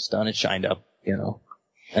because when it's done, it shined up,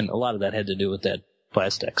 and a lot of that had to do with that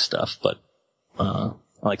plastic stuff. But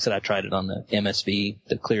like I said, I tried it on the MSV,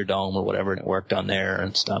 the clear dome or whatever, and it worked on there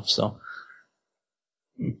and stuff. So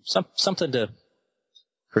something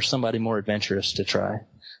for somebody more adventurous to try.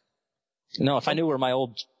 If I knew where my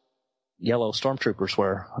old yellow Stormtroopers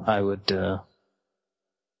were, I would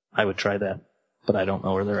try that, but I don't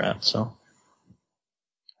know where they're at, so.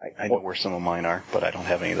 I know where some of mine are, but I don't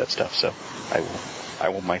have any of that stuff, so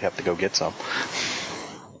I might have to go get some.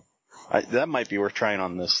 That might be worth trying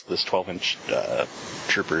on this 12-inch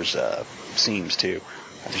Troopers seams too.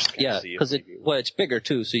 Yeah, because it's bigger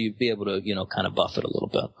too, so you'd be able to kind of buff it a little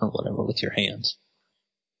bit or whatever with your hands.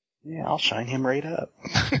 Yeah, I'll shine him right up.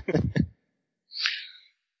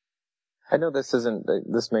 I know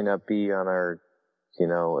this may not be on our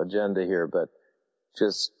agenda here, but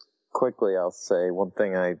just quickly, I'll say one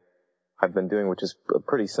thing I've been doing, which is a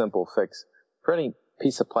pretty simple fix. For any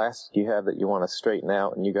piece of plastic you have that you want to straighten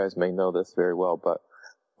out, and you guys may know this very well, but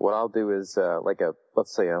what I'll do is,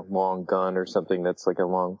 let's say a long gun or something that's like a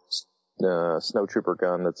long, snowtrooper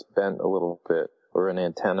gun that's bent a little bit, or an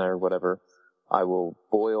antenna or whatever. I will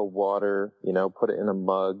boil water, put it in a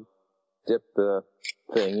mug, dip the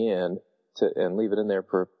thing in and leave it in there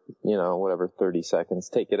for, 30 seconds,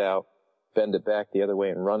 take it out, bend it back the other way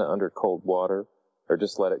and run it under cold water, or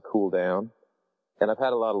just let it cool down. And I've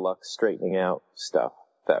had a lot of luck straightening out stuff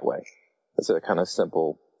that way. It's a kind of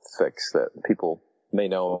simple fix that people may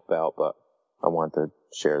know about, but I want to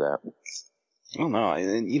share that. Well, no,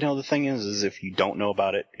 and the thing is if you don't know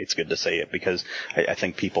about it, it's good to say it, because I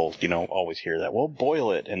think people, always hear that, well,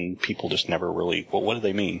 boil it, and people just never really, well, what do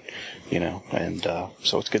they mean? And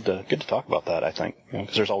so it's good to talk about that, I think,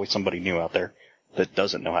 because there's always somebody new out there that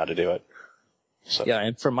doesn't know how to do it. So. Yeah,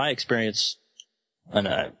 and from my experience, and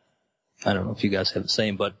I don't know if you guys have the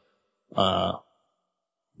same, but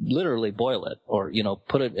literally boil it, or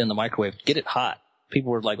put it in the microwave, get it hot.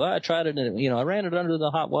 People were like, well, I tried it, and I ran it under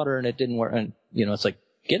the hot water and it didn't work. And it's like,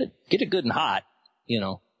 get it good and hot.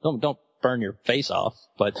 Don't burn your face off.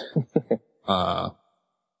 But to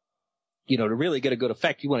really get a good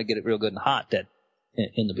effect, you want to get it real good and hot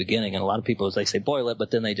in the beginning. And a lot of people, as they say, boil it, but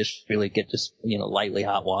then they just really get just lightly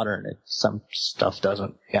hot water, and some stuff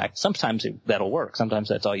doesn't react. Sometimes that'll work. Sometimes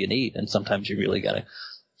that's all you need, and sometimes you really gotta.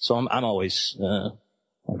 So I'm always.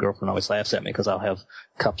 My girlfriend always laughs at me because I'll have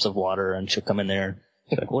cups of water and she'll come in there and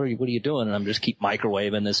she's like, what are you doing? And I'm just keep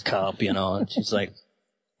microwaving this cup, and she's like,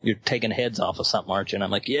 you're taking heads off of something, aren't you? And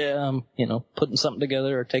I'm like, yeah, I'm, putting something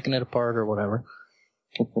together or taking it apart or whatever.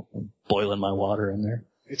 Boiling my water in there.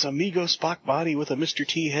 It's a Mego Spock body with a Mr.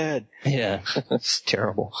 T head. Yeah, it's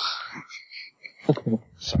terrible.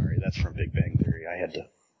 Sorry, that's from Big Bang Theory. I had to.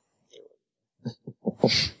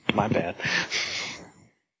 My bad.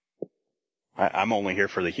 I'm only here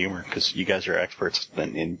for the humor because you guys are experts,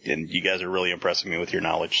 and you guys are really impressing me with your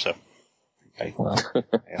knowledge. So, I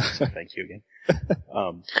say thank you again.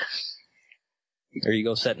 There you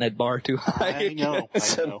go, setting that bar too high. I know.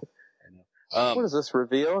 What does this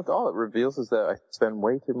reveal? All it reveals is that I spend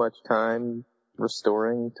way too much time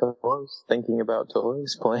restoring toys, thinking about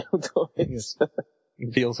toys, playing with toys.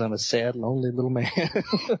 Reveals I'm a sad, lonely little man.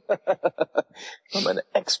 I'm an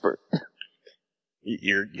expert.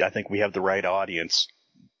 I think we have the right audience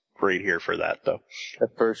right here for that, though.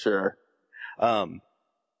 For sure. Kind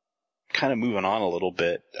of moving on a little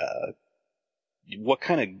bit, what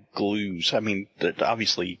kind of glues? I mean,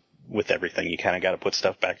 obviously, with everything, you kind of got to put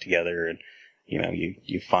stuff back together, and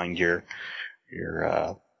you find your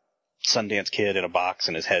Sundance Kid in a box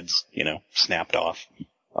and his head's snapped off.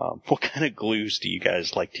 What kind of glues do you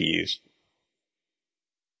guys like to use?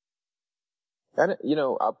 And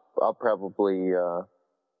I'll probably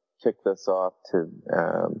kick this off to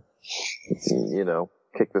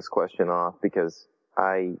kick this question off, because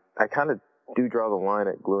I kind of do draw the line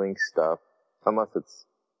at gluing stuff, unless it's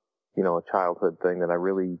a childhood thing that I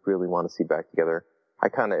really really want to see back together.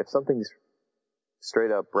 If something's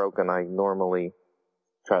straight up broken, I normally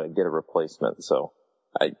try to get a replacement. So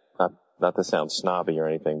not to sound snobby or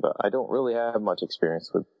anything, but I don't really have much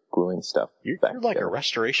experience with gluing stuff. You're like a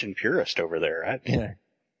restoration purist over there. Yeah.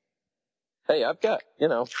 Hey, I've got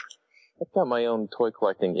my own toy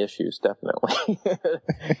collecting issues, definitely.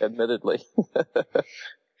 Admittedly.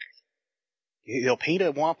 He'll paint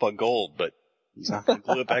a Wampa gold, but he's not going to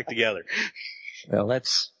glue it back together. Well,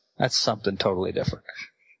 that's something totally different.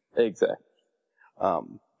 Exactly.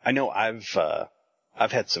 I know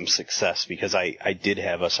I've had some success because I did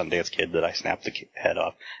have a Sundance Kid that I snapped the head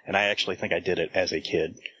off, and I actually think I did it as a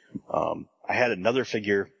kid. I had another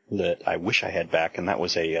figure that I wish I had back, and that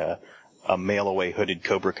was a mail-away hooded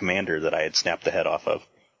Cobra Commander that I had snapped the head off of.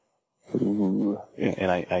 Ooh.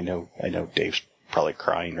 And I know Dave's probably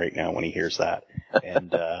crying right now when he hears that.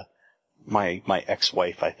 And my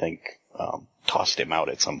ex-wife, I think, tossed him out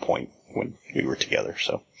at some point when we were together.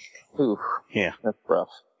 So, ooh, yeah, that's rough.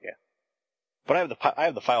 Yeah, but I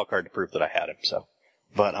have the file card to prove that I had him. So,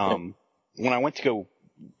 but when I went to go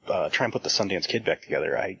try and put the Sundance Kid back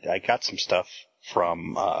together, I got some stuff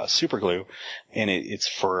from Super Glue, and it's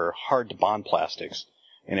for hard to bond plastics,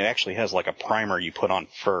 and it actually has like a primer you put on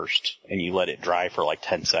first, and you let it dry for like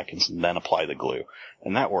 10 seconds, and then apply the glue,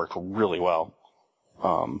 and that worked really well.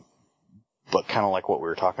 But kind of like what we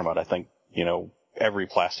were talking about, I think every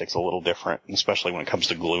plastic's a little different, especially when it comes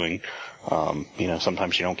to gluing.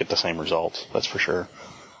 Sometimes you don't get the same result. That's for sure.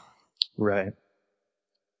 Right.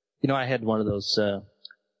 I had one of those.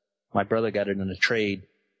 My brother got it in a trade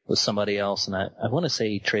with somebody else, and I want to say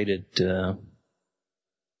he traded. No,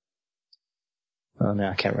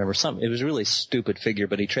 I can't remember. It was a really stupid figure,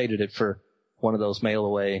 but he traded it for one of those mail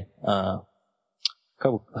away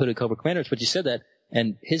hooded Cobra Commanders. But you said that,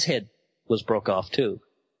 and his head was broke off too.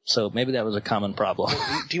 So maybe that was a common problem.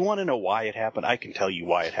 Do you want to know why it happened? I can tell you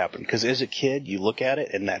why it happened. Because as a kid, you look at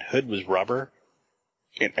it, and that hood was rubber,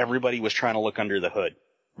 and everybody was trying to look under the hood.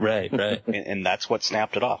 Right. and that's what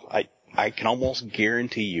snapped it off. I can almost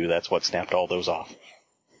guarantee you that's what snapped all those off.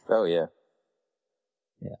 Oh, yeah.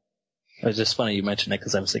 Yeah. It was just funny you mentioned that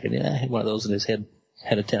because I was thinking, yeah, I had one of those and his head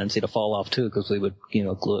had a tendency to fall off too because we would,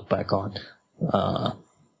 glue it back on.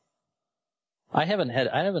 I haven't had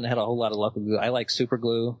a whole lot of luck with glue. I like super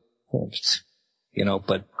glue,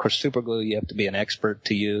 but of course super glue you have to be an expert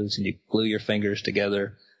to use, and you glue your fingers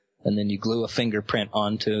together and then you glue a fingerprint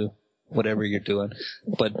onto whatever you're doing.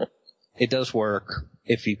 But it does work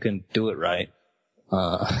if you can do it right.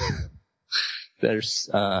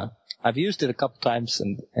 I've used it a couple times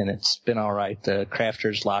and it's been all right. The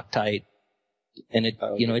Crafter's Loctite, and it's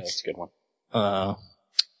that's a good one.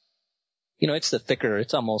 It's the thicker.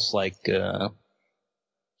 It's almost like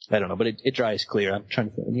I don't know, but it dries clear. I'm trying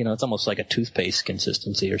to think, it's almost like a toothpaste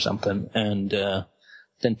consistency or something. And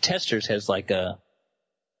then Testors has like a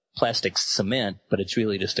plastic cement, but it's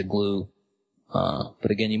really just a glue. But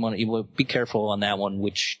again, you want to be careful on that one,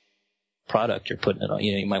 which product you're putting it on.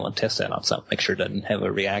 You might want to test that on something, make sure it doesn't have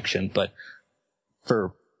a reaction. But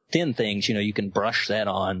for thin things, you can brush that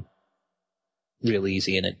on real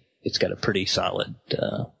easy, and it's got a pretty solid,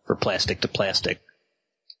 for plastic to plastic,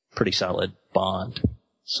 pretty solid bond.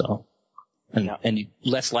 So, and you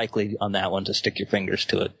less likely on that one to stick your fingers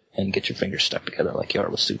to it and get your fingers stuck together like you are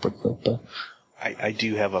with super glue. But I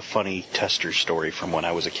do have a funny Tester story from when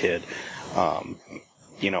I was a kid.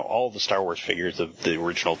 All the Star Wars figures of the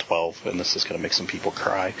original 12, and this is going to make some people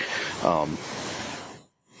cry.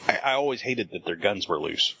 I always hated that their guns were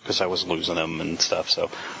loose because I was losing them and stuff. So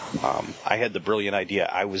I had the brilliant idea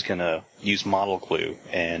I was going to use model glue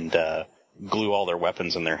and glue all their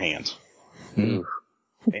weapons in their hands. Mm.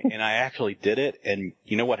 And I actually did it, and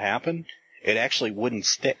you know what happened? It actually wouldn't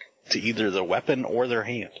stick to either the weapon or their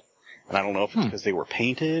hand. And I don't know if it's because they were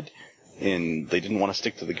painted and they didn't want to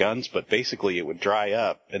stick to the guns, but basically it would dry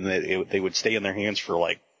up and they would stay in their hands for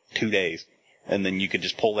like 2 days. And then you could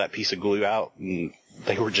just pull that piece of glue out and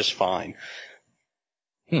they were just fine.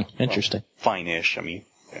 Interesting. Well, fine-ish, I mean.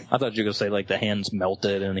 I thought you were going to say like the hands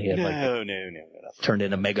melted and he had No. turned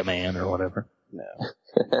into Mega Man or whatever. No,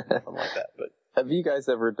 something like that. But have you guys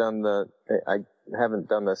ever done I haven't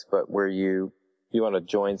done this, but where you want to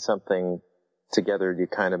join something together, you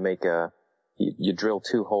kind of make you drill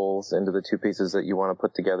 2 holes into the 2 pieces that you want to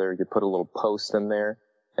put together, you put a little post in there,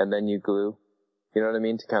 and then you glue. You know what I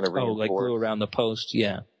mean? To kind of reinforce. Oh, like glue around the post?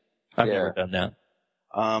 Yeah. I've never done that.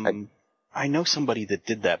 I know somebody that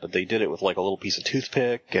did that, but they did it with like a little piece of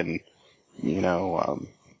toothpick, and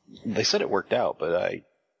they said it worked out, but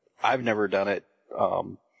I've never done it.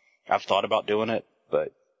 I've thought about doing it,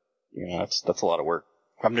 but that's a lot of work.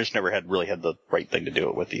 I've just never really had the right thing to do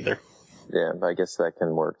it with either. Yeah, I guess that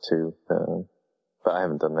can work too. But I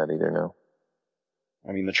haven't done that either, no.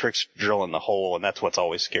 I mean, the trick's drilling the hole, and that's what's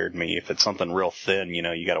always scared me. If it's something real thin,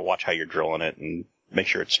 you got to watch how you're drilling it and make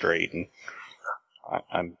sure it's straight. And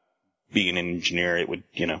I'm being an engineer, it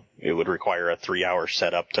would require a 3-hour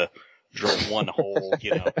setup to drill one hole,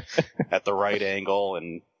 at the right angle,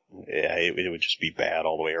 and it would just be bad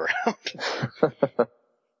all the way around.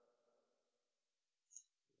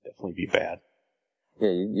 Definitely be bad. Yeah,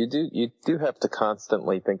 you do have to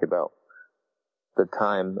constantly think about the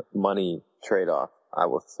time money trade-off, I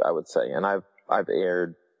would say. And I've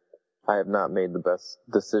erred. I have not made the best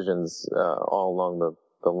decisions all along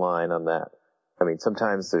the line on that. I mean,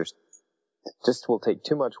 sometimes just will take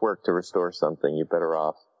too much work to restore something. You're better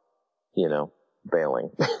off, bailing.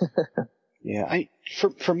 Yeah,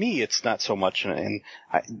 for me, it's not so much, and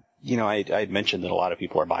I mentioned that a lot of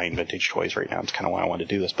people are buying vintage toys right now. It's kind of why I wanted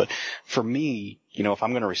to do this. But for me, if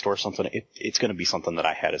I'm going to restore something, it's going to be something that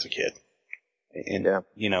I had as a kid. And,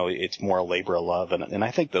 it's more a labor of love. And I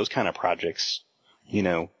think those kind of projects,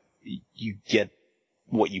 you get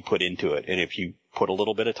what you put into it. And if you put a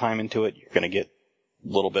little bit of time into it, you're going to get a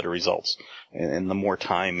little bit of results. And the more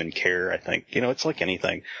time and care, I think, it's like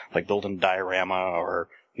anything, like building a diorama or,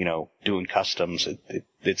 doing customs.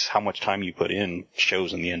 It's how much time you put in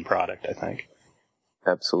shows in the end product, I think.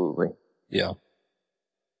 Absolutely. Yeah.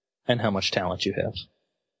 And how much talent you have.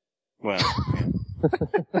 Well,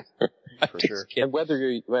 yeah. For sure. And whether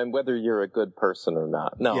you're a good person or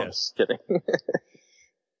not. No, yes. I'm just kidding.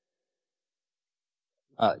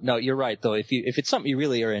 No, you're right though. If it's something you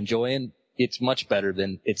really are enjoying, it's much better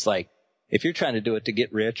than it's like, if you're trying to do it to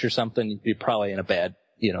get rich or something, you're probably in a bad,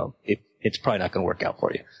 it's probably not going to work out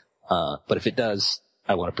for you. But if it does,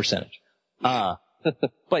 I want a percentage. But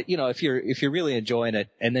if you're really enjoying it,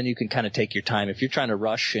 and then you can kind of take your time. If you're trying to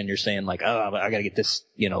rush and you're saying like, oh, I got to get this,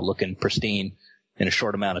 looking pristine in a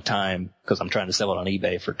short amount of time because I'm trying to sell it on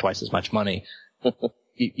eBay for twice as much money,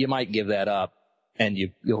 you might give that up, and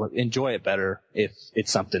you'll enjoy it better if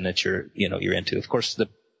it's something that you're into. Of course, the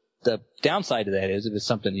the downside to that is if it's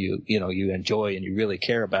something you enjoy and you really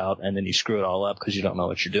care about, and then you screw it all up because you don't know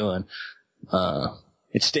what you're doing,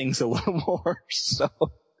 it stings a little more. So,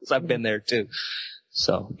 because I've been there too.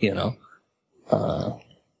 So,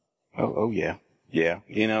 Oh yeah. Yeah.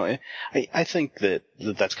 I think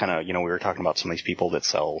that's kind of, we were talking about some of these people that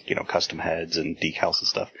sell, custom heads and decals and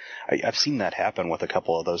stuff. I've seen that happen with a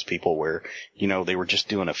couple of those people where, they were just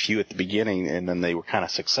doing a few at the beginning and then they were kind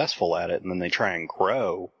of successful at it and then they try and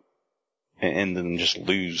grow and then just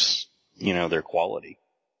lose, their quality.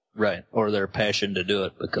 Right. Or their passion to do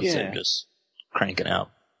it because they're just cranking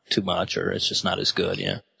out too much or it's just not as good.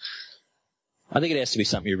 Yeah. I think it has to be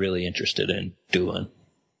something you're really interested in doing.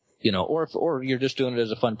 Or you're just doing it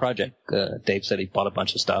as a fun project. Dave said he bought a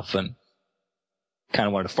bunch of stuff and kind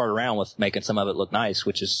of wanted to fart around with making some of it look nice,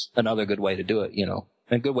 which is another good way to do it, and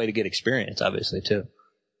a good way to get experience, obviously, too.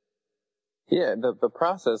 Yeah, the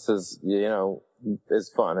process is,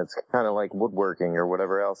 is fun. It's kind of like woodworking or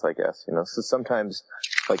whatever else, I guess, So sometimes,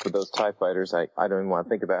 like with those TIE fighters, I don't even want to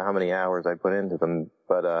think about how many hours I put into them,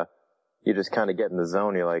 but you just kind of get in the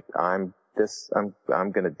zone. You're like, I'm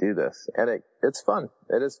going to do this. And it's fun.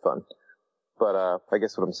 It is fun. But, I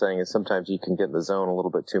guess what I'm saying is sometimes you can get in the zone a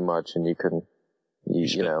little bit too much and you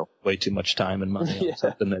know. Way too much time and money on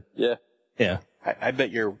something that. Yeah. Yeah. I bet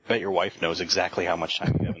your wife knows exactly how much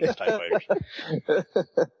time you have in those TIE fighters.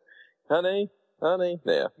 Honey.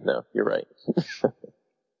 Yeah, no, you're right.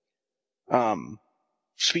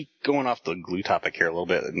 Going off the glue topic here a little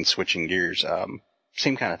bit and switching gears,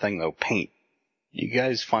 same kind of thing though, paint. You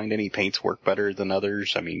guys find any paints work better than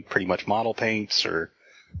others? I mean, pretty much model paints or?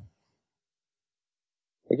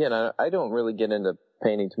 Again, I don't really get into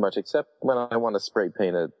painting too much except when I want to spray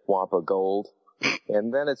paint a Wampa gold.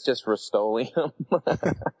 And then it's just Rust-Oleum.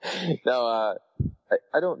 No,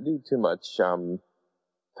 I don't do too much,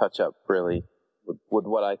 touch up really with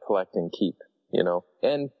what I collect and keep,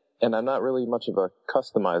 and I'm not really much of a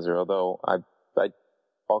customizer, although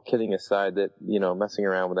all kidding aside that, messing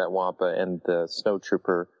around with that Wampa and the Snow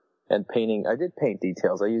Trooper and painting, I did paint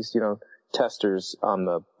details. I used, testers on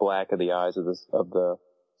the black of the eyes of the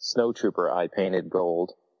Snow Trooper I painted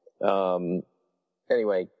gold.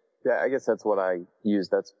 Anyway, yeah, I guess that's what I use.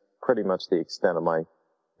 That's pretty much the extent of my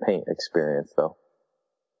paint experience though.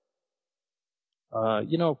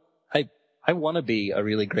 I want to be a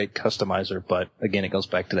really great customizer, but again, it goes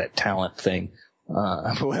back to that talent thing.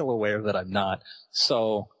 I'm well aware that I'm not.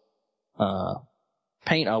 So,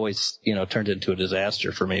 paint always, turns into a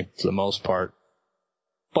disaster for me for the most part.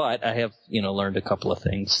 But I have, learned a couple of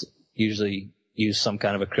things. Usually use some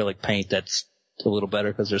kind of acrylic paint that's a little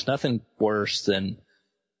better because there's nothing worse than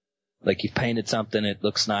like you've painted something, it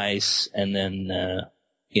looks nice, and then,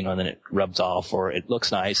 then it rubs off, or it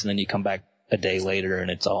looks nice, and then you come back a day later and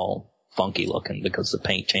it's all funky looking because the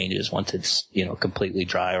paint changes once it's, completely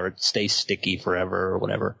dry, or it stays sticky forever or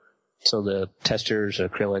whatever. So the testers,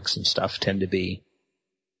 acrylics and stuff tend to be,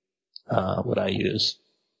 what I use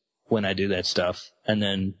when I do that stuff. And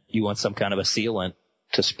then you want some kind of a sealant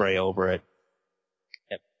to spray over it.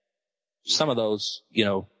 Some of those,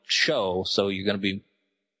 show, so you got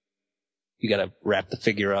to wrap the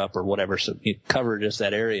figure up or whatever. So you cover just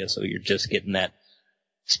that area. So you're just getting that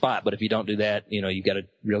spot. But if you don't do that, you got a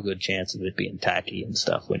real good chance of it being tacky and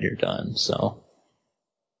stuff when you're done. So,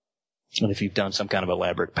 and if you've done some kind of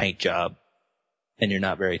elaborate paint job and you're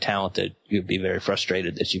not very talented, you'd be very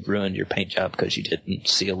frustrated that you've ruined your paint job because you didn't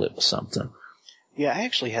seal it with something. Yeah, I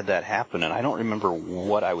actually had that happen, and I don't remember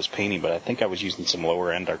what I was painting, but I think I was using some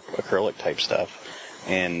lower-end acrylic type stuff.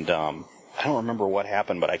 And I don't remember what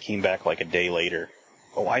happened, but I came back like a day later.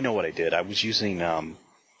 Oh, I know what I did. I was using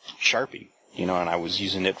Sharpie, and I was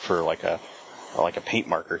using it for like a paint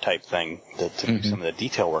marker type thing to do some of the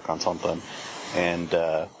detail work on something. And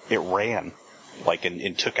it ran,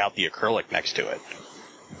 and took out the acrylic next to it.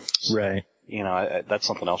 Right. That's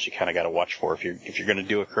something else you kind of got to watch for. If you're going to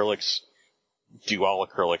do acrylics, do all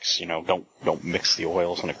acrylics. Don't mix the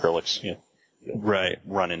oils and acrylics. Right.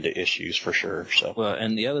 Run into issues for sure. So. Well,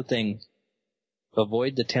 and the other thing,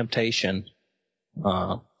 avoid the temptation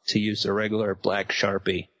to use a regular black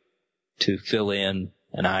Sharpie to fill in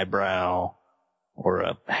an eyebrow or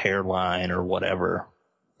a hairline or whatever.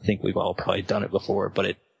 I think we've all probably done it before, but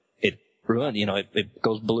it ruined, it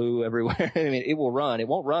goes blue everywhere. I mean, it will run. It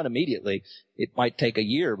won't run immediately. It might take a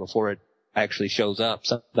year before it actually shows up.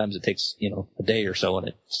 Sometimes it takes, a day or so and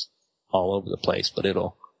it's all over the place, but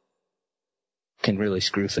can really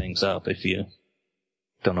screw things up if you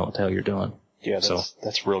don't know what the hell you're doing. Yeah,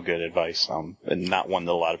 that's real good advice. And not one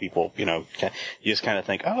that a lot of people, you just kind of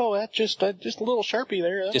think, oh, that's just a little Sharpie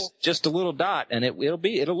there. Just a little dot, and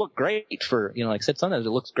it'll look great for, like I said, sometimes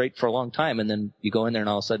it looks great for a long time, and then you go in there and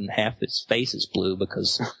all of a sudden half its face is blue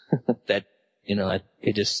because that,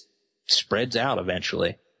 it just spreads out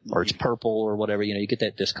eventually, or it's purple or whatever, you get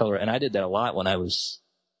that discolor. And I did that a lot when I was,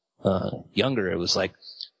 younger. It was like,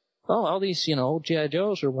 oh, all these, old G.I.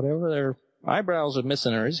 Joes or whatever, their eyebrows are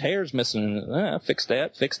missing or his hair's missing. Fix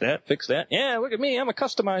that. Yeah, look at me. I'm a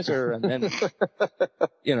customizer. And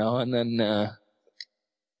then,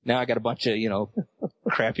 now I got a bunch of,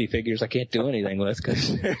 crappy figures I can't do anything with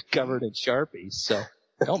because they're covered in Sharpies. So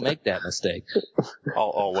don't make that mistake.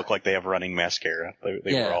 All look like they have running mascara. They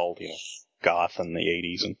were all, goth in the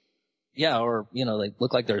 80s. And yeah, or, they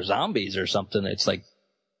look like they're zombies or something. It's like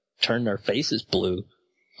turn their faces blue.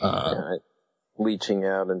 Leaching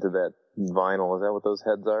out into that vinyl. Is that what those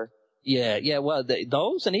heads are? Yeah. Well,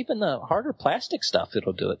 those and even the harder plastic stuff,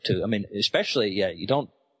 it'll do it too. I mean, especially, you don't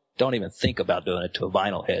even think about doing it to a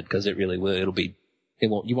vinyl head because it really will. You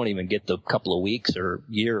won't even get the couple of weeks or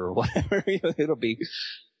year or whatever. It'll be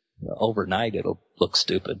overnight. It'll look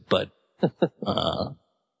stupid, but,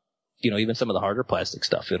 even some of the harder plastic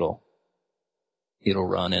stuff, it'll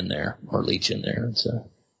run in there or leach in there.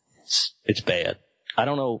 It's bad. I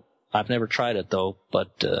don't know. I've never tried it though,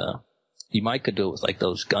 but, you might could do it with like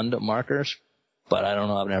those Gundam markers, but I don't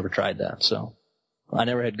know. I've never tried that. So I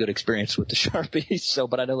never had good experience with the Sharpies.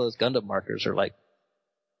 But I know those Gundam markers are like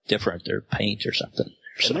different. They're paint or something.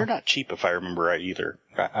 And they're not cheap if I remember right either.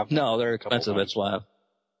 No, they're expensive. That's why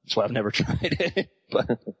I've never tried it.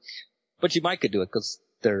 But you might could do it because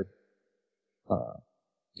they're,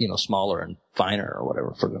 smaller and finer or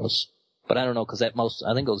whatever for those. But I don't know because I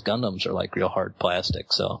think those Gundams are like real hard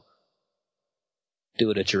plastic. So do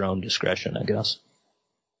it at your own discretion, I guess.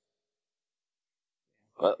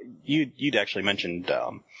 Well, you'd actually mentioned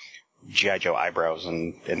G.I. Joe eyebrows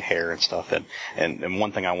and hair and stuff, and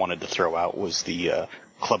one thing I wanted to throw out was the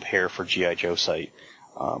Club Hair for G.I. Joe site.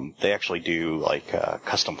 They actually do like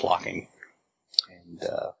custom flocking, and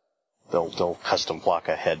they'll custom flock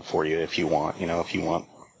a head for you if you want. If you want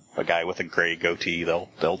a guy with a gray goatee,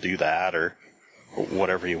 they'll do that or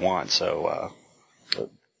whatever you want. So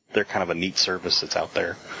they're kind of a neat service that's out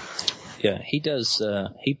there. Yeah, he does.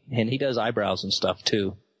 He does eyebrows and stuff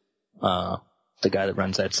too. The guy that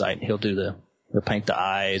runs that site, he'll paint the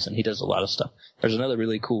eyes, and he does a lot of stuff. There's another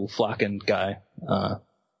really cool flocking guy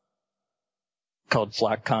called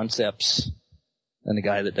Flock Concepts, and the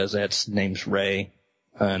guy that does that's name's Ray,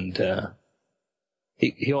 and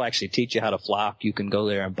he'll actually teach you how to flock. You can go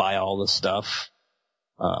there and buy all the stuff,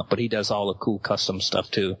 but he does all the cool custom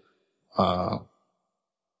stuff too.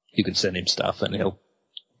 You can send him stuff, and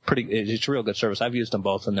it's a real good service. I've used them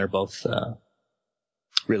both, and they're both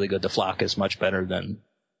really good. The flock is much better than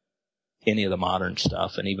any of the modern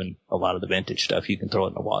stuff, and even a lot of the vintage stuff. You can throw it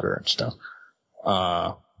in the water and stuff.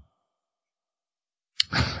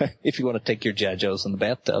 If you want to take your G.I. Joes in the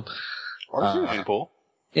bathtub. Or swimming pool.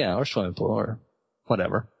 Yeah, or swimming pool, or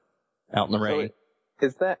whatever. Out in the rain.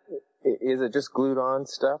 Is it just glued on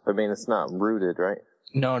stuff? I mean, it's not rooted, right?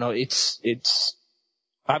 No, it's,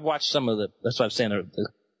 I've watched some of that's what I'm saying, the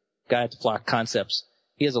guy at the Flock Concepts,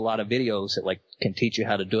 he has a lot of videos that like can teach you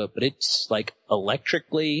how to do it, but it's like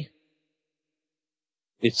electrically,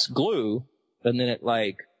 it's glue, and then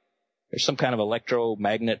there's some kind of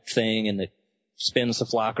electromagnet thing, and it spins the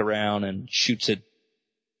flock around and shoots it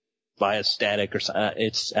via static or something.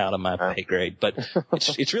 It's out of my pay grade, but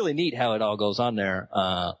it's really neat how it all goes on there.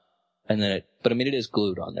 But I mean, it is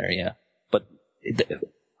glued on there, yeah. But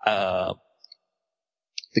the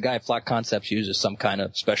guy at Flock Concepts uses some kind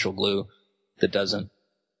of special glue that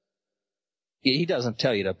he doesn't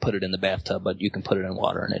tell you to put it in the bathtub, but you can put it in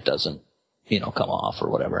water and it doesn't, come off or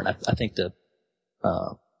whatever. And I think the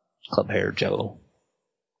Club Hair Joe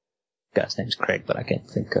guy's name's Craig, but I can't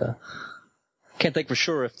think for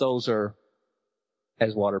sure if those are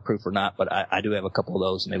as waterproof or not, but I do have a couple of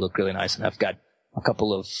those and they look really nice. And I've got a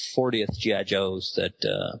couple of 40th G.I. Joes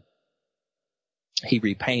that he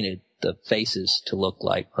repainted the faces to look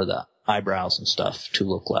like, or the eyebrows and stuff to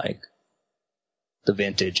look like the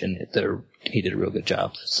vintage, and he did a real good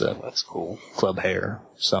job. So that's cool. Club Hair.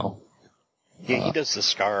 So yeah, he does the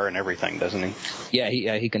scar and everything, doesn't he? Yeah,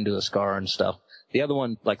 he can do a scar and stuff. The other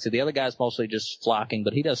one, like I said, the other guy's mostly just flocking,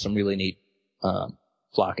 but he does some really neat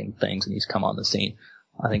flocking things, and he's come on the scene.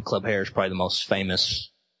 I think Club Hair is probably the most famous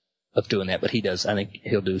of doing that, but I think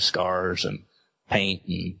he'll do scars and paint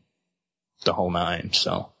and the whole nine.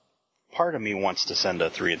 So part of me wants to send a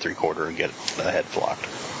 3 3/4 and get a head flocked.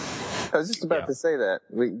 I was just about to say that.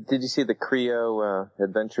 Did you see the Creo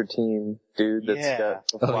Adventure Team dude that's got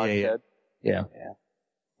the flock head? Yeah.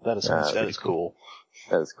 That is cool.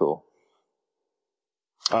 That is cool.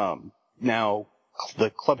 Now, the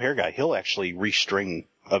club hair guy, he'll actually restring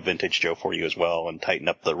a vintage Joe for you as well and tighten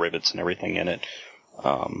up the rivets and everything in it.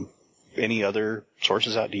 Any other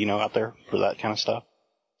sources do you know out there for that kind of stuff?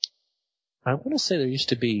 I want to say there used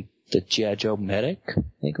to be the G.I. Joe Medic, I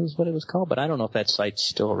think was what it was called, but I don't know if that site's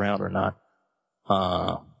still around or not.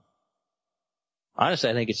 Honestly,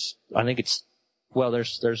 I think it's, well,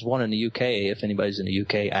 there's one in the UK, if anybody's in the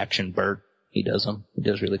UK, Action Bert, he does them. He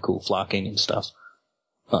does really cool flocking and stuff.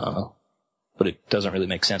 But it doesn't really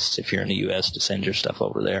make sense if you're in the US to send your stuff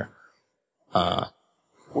over there.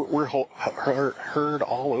 We're heard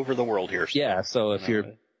all over the world here. Yeah, so if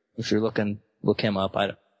you're looking, look him up.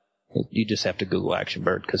 You just have to Google Action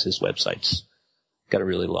Bird because his website's got a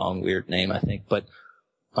really long, weird name, I think. But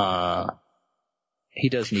he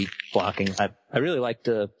does neat flocking. I really like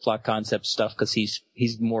the flock concept stuff because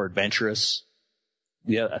he's more adventurous.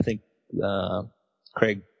 Yeah, I think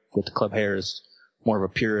Craig with the Club Hair is more of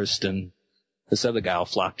a purist, and this other guy will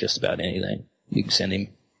flock just about anything. You could send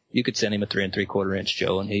him a 3 3/4 inch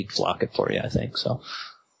Joe, and he'd flock it for you, I think. So,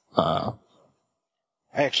 I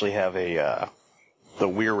actually have the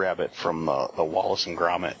Weir Rabbit from the Wallace and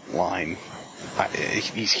Gromit line.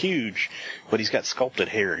 He's huge, but he's got sculpted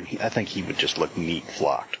hair, and I think he would just look neat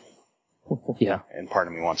flocked. Yeah. And part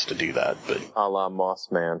of me wants to do that, but a la Moss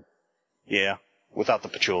Man. Yeah, without the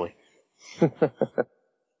patchouli.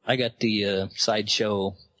 I got the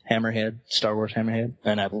Sideshow Hammerhead, Star Wars Hammerhead,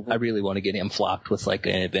 and I really want to get him flocked with like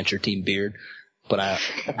an Adventure Team beard, but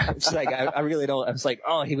it's like I really don't. I was like,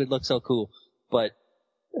 oh, he would look so cool, but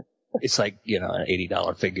it's like, an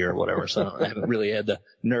 $80 figure or whatever, so I haven't really had the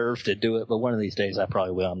nerve to do it. But one of these days I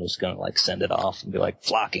probably will. I'm just gonna like send it off and be like,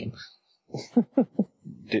 flocking.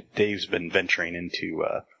 Dave's been venturing into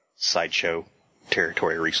Sideshow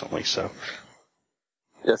territory recently, so.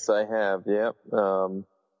 Yes, I have. Yep.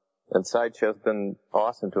 And Sideshow's been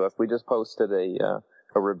awesome to us. We just posted a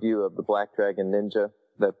review of the Black Dragon Ninja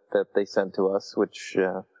that they sent to us, which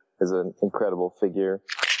is an incredible figure.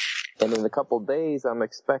 And in a couple of days, I'm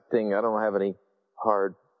expecting, I don't have any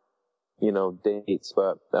hard, dates,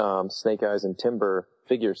 but Snake Eyes and Timber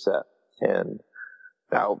figure set. And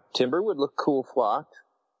now Timber would look cool flocked.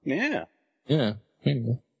 Yeah. Yeah.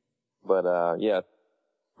 But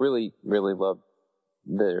really, really love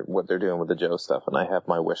what they're doing with the Joe stuff, and I have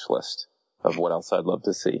my wish list of what else I'd love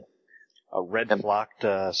to see. A red flocked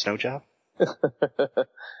snow job? Oh,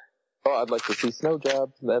 I'd like to see Snow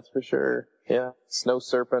Job, that's for sure. Yeah, Snow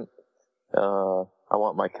Serpent. I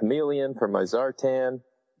want my Chameleon for my Zartan.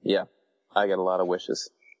 Yeah, I got a lot of wishes.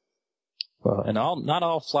 Well, and not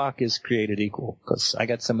all flock is created equal, because I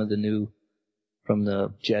got some of the new from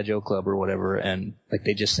the G.I. Joe Club or whatever, and like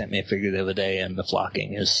they just sent me a figure the other day, and the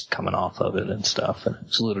flocking is coming off of it and stuff, and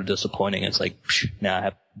it's a little disappointing. It's like, now I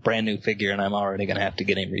have a brand new figure, and I'm already going to have to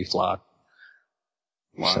get him reflocked.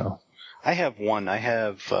 Wow. So. I have one. I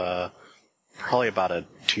have probably about a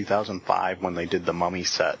 2005 when they did the Mummy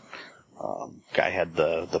set. Guy had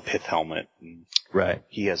the pith helmet. And right.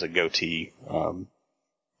 He has a goatee,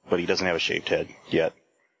 but he doesn't have a shaved head yet.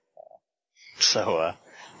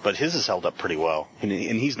 But his is held up pretty well. And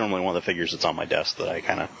he's normally one of the figures that's on my desk that I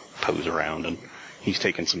kind of pose around, and he's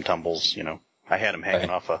taken some tumbles, I had him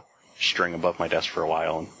hanging off a string above my desk for a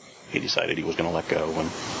while, and he decided he was going to let go, and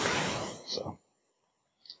so.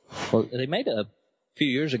 Well, they made a few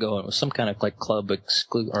years ago, it was some kind of like club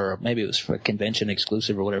exclusive, or maybe it was for a convention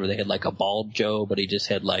exclusive or whatever. They had like a bald Joe, but he just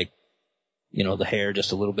had like, the hair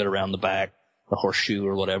just a little bit around the back, the horseshoe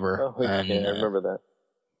or whatever. Oh, and, I remember that.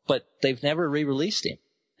 But they've never re-released him.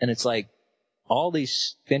 And it's like, all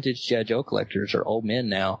these vintage G.I. Joe collectors are old men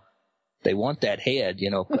now. They want that head,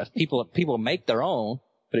 people make their own,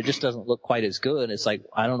 but it just doesn't look quite as good. It's like,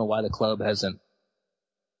 I don't know why the club hasn't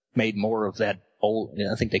made more of that old,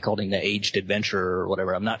 I think they called him the Aged Adventurer or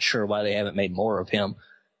whatever. I'm not sure why they haven't made more of him,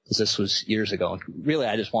 because this was years ago. And really,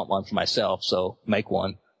 I just want one for myself, so make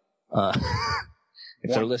one. If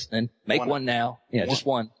they're listening, make one now. Yeah, just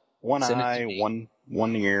one. One eye,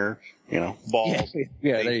 one ear, bald.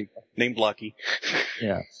 Yeah, there you go. Named Lucky.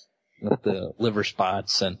 Yeah. With the liver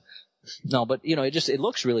spots but it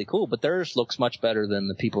looks really cool, but theirs looks much better than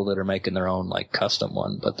the people that are making their own like custom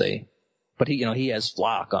one, but he has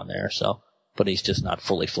flock on there, so, but he's just not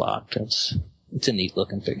fully flocked. It's a neat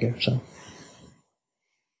looking figure, so.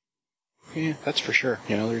 Yeah, that's for sure.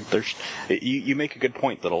 You make a good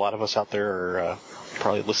point that a lot of us out there are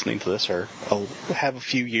probably listening to this have a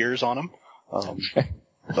few years on them.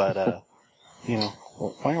 But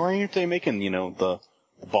Why aren't they making, the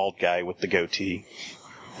bald guy with the goatee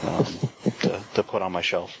to put on my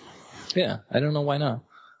shelf? Yeah, I don't know why not.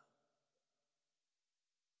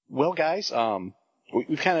 Well, guys,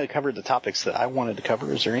 we've kind of covered the topics that I wanted to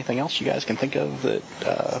cover. Is there anything else you guys can think of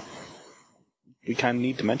that we kind of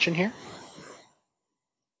need to mention here?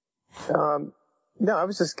 No, I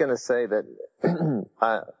was just going to say that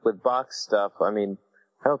with box stuff, I mean,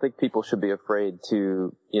 I don't think people should be afraid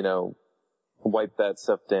to, wipe that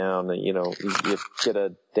stuff down. You get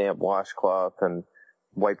a damp washcloth and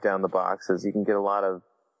wipe down the boxes. You can get a lot of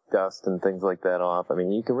dust and things like that off. I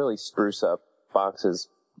mean, you can really spruce up boxes,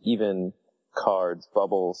 even cards,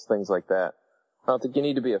 bubbles, things like that. I don't think you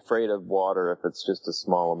need to be afraid of water if it's just a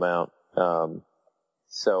small amount.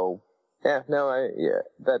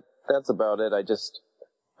 That's about it. I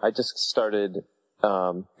just started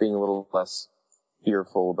being a little less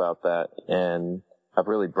fearful about that, and I've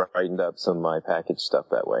really brightened up some of my package stuff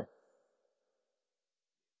that way.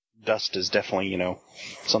 Dust is definitely,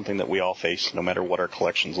 something that we all face, no matter what our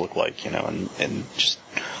collections look like, and just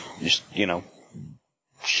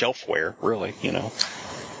shelfware, really,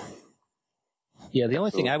 Yeah, the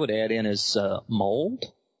only thing I would add in is mold.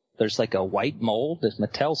 There's like a white mold. There's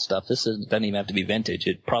Mattel stuff. Doesn't even have to be vintage.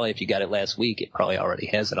 It probably, if you got it last week, it probably already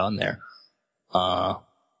has it on there.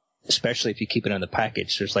 Especially if you keep it in the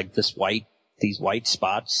package. There's like these white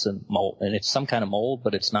spots and mold, and it's some kind of mold,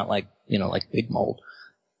 but it's not like, like big mold.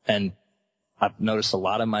 And I've noticed a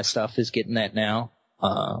lot of my stuff is getting that now.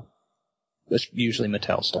 It's usually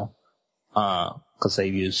Mattel stuff. 'Cause they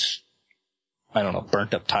use, I don't know,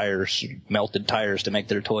 burnt up tires, melted tires to make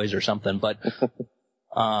their toys or something. But,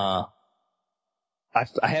 I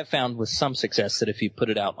have found with some success that if you put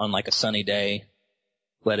it out on like a sunny day,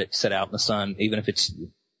 let it sit out in the sun, even if it's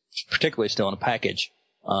particularly still in a package,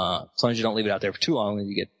 as long as you don't leave it out there for too long and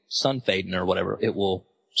you get sun fading or whatever, it will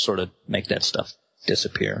sort of make that stuff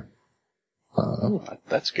disappear.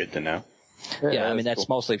 That's good to know. Yeah, I mean, that's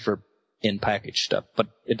cool. Mostly for in-package stuff, but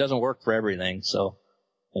it doesn't work for everything. So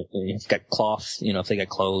if you've got cloth, if they got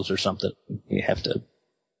clothes or something, you have to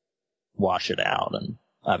wash it out, and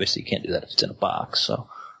obviously you can't do that if it's in a box. So,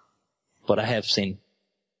 but I have seen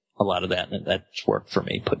a lot of that, and that's worked for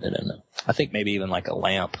me, putting it in it. I think maybe even like a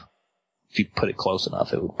lamp, if you put it close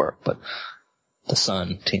enough, it would work, but the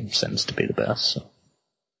sun seems to be the best. So.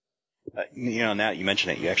 Now you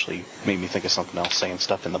mention it, you actually made me think of something else, saying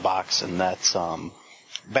stuff in the box, and that's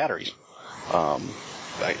batteries.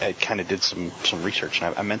 I kind of did some research,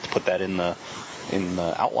 and I meant to put that in the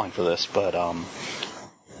outline for this, but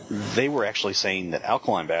they were actually saying that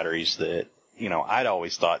alkaline batteries that, I'd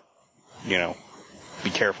always thought, be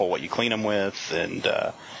careful what you clean them with, and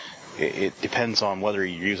it depends on whether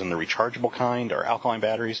you're using the rechargeable kind or alkaline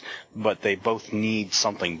batteries, but they both need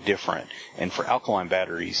something different. And for alkaline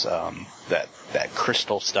batteries, that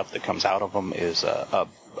crystal stuff that comes out of them is a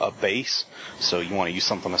base, so you want to use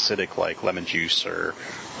something acidic like lemon juice or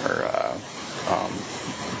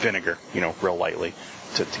vinegar, real lightly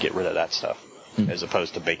to get rid of that stuff, as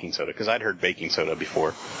opposed to baking soda. Because I'd heard baking soda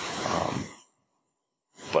before,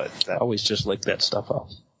 but I always just lick that stuff off.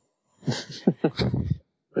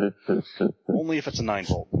 Only if it's a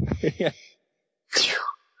 9-volt. Yeah.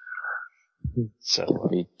 So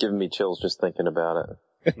giving me chills just thinking about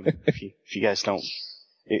it. If you guys don't,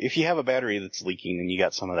 if you have a battery that's leaking and you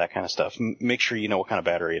got some of that kind of stuff, make sure you know what kind of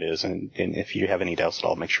battery it is, and if you have any doubts at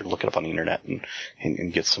all, make sure to look it up on the internet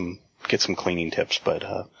and get some cleaning tips.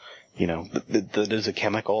 But that is a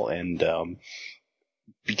chemical, and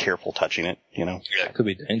be careful touching it. Yeah, it could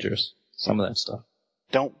be dangerous. Some of that stuff.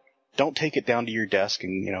 Don't take it down to your desk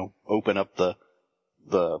and, open up the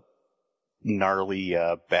gnarly,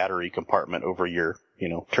 battery compartment over your,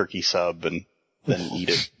 turkey sub and then eat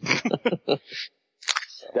it.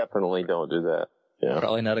 Definitely don't do that. Yeah.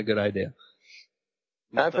 Probably not a good idea.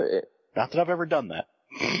 Not that I've ever done that.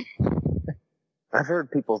 I've heard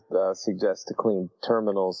people suggest to clean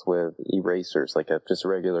terminals with erasers, like just a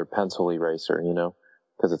regular pencil eraser,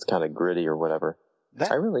 because it's kind of gritty or whatever. That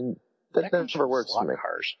never works for me.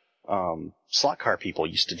 Cars. Slot car people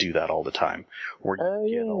used to do that all the time, where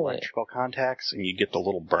you get electrical contacts and you get the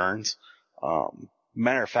little burns.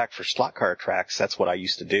 Matter of fact, for slot car tracks, that's what I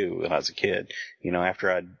used to do when I was a kid. After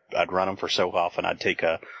I'd run them for so often, I'd take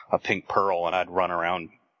a pink pearl and I'd run around,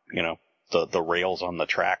 the rails on the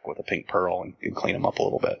track with a pink pearl and clean them up a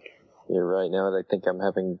little bit. You're right. Now that I think I'm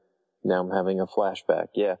having a flashback.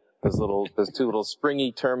 Yeah. Those two little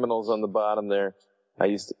springy terminals on the bottom there. I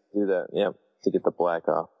used to do that. Yeah. To get the black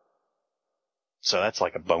off. So that's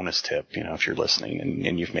like a bonus tip, if you're listening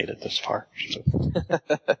and you've made it this far. So.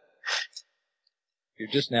 You're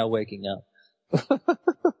just now waking up.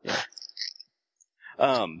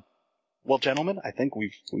 Yeah. Well, gentlemen, I think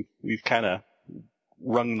we've kind of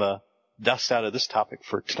wrung the dust out of this topic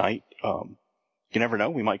for tonight. You never know,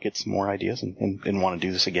 we might get some more ideas and want to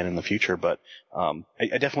do this again in the future, but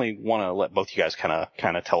I definitely want to let both you guys kind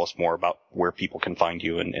of tell us more about where people can find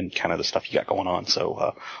you and kind of the stuff you got going on.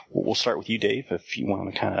 So we'll start with you, Dave, if you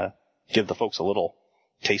want to kind of give the folks a little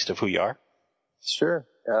taste of who you are. Sure.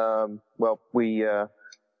 Well,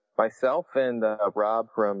 myself and Rob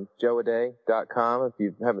from joeaday.com, if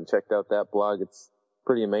you haven't checked out that blog, it's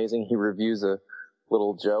pretty amazing. He reviews a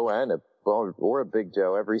little Joe and a big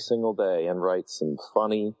Joe every single day and writes some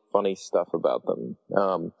funny stuff about them.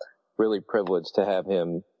 Really privileged to have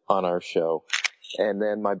him on our show. And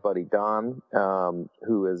then my buddy Don,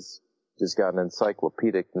 who has just got an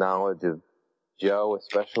encyclopedic knowledge of Joe,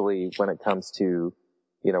 especially when it comes to,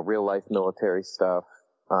 real life military stuff,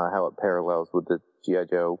 how it parallels with the G.I.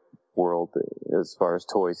 Joe world as far as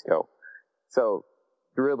toys go. So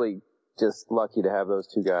really just lucky to have those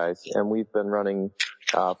two guys. And we've been running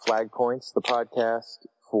Flag Points, the podcast,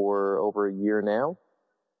 for over a year now.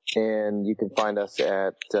 And you can find us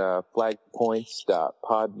at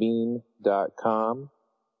flagpoints.podbean.com,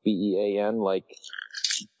 B-E-A-N, like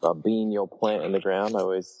a bean you'll plant in the ground. I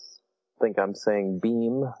always think I'm saying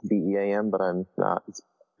beam, B-E-A-M, but I'm not. It's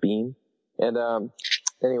beam. And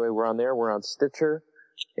anyway, we're on there. We're on Stitcher,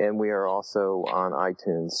 and we are also on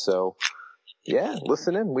iTunes. So, yeah,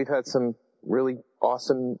 listen in. We've had some really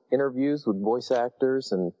awesome interviews with voice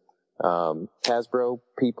actors and Hasbro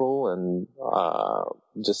people and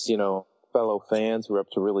just, fellow fans who are up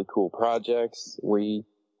to really cool projects. We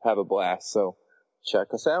have a blast, so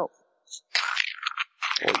check us out.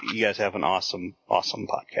 Well, you guys have an awesome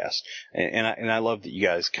podcast, and I love that you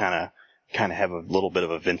guys kind of have a little bit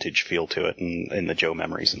of a vintage feel to it in the Joe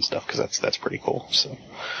memories and stuff, because that's pretty cool. So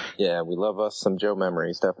yeah, we love us some Joe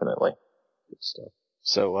memories, definitely. Good stuff.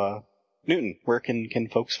 So Newton, where can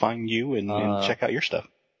folks find you and check out your stuff?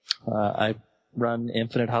 I run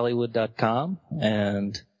InfiniteHollywood.com,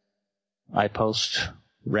 and I post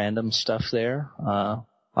random stuff there.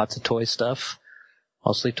 Lots of toy stuff,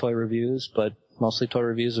 mostly toy reviews, but mostly toy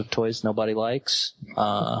reviews of toys nobody likes.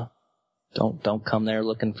 Don't come there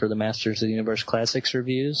looking for the Masters of the Universe Classics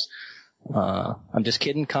reviews. I'm just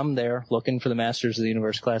kidding. Come there looking for the Masters of the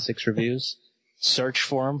Universe Classics reviews. Search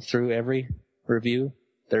for them through every review.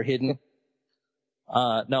 They're hidden.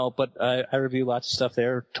 No, but I review lots of stuff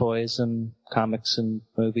there, toys and comics and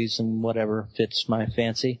movies and whatever fits my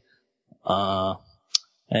fancy.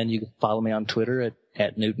 And you can follow me on Twitter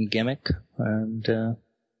at Newton Gimmick, and you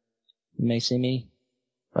may see me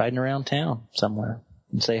riding around town somewhere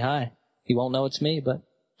and say hi. You won't know it's me, but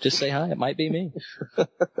just say hi. It might be me.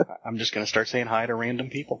 I'm just going to start saying hi to random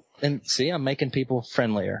people. And see, I'm making people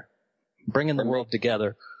friendlier, bringing the world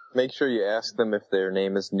together. Make sure you ask them if their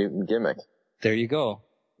name is Newton Gimmick. There you go.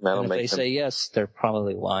 And if they say yes, they're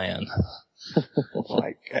probably lying. Well,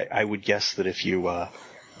 I would guess that if you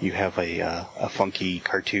have a funky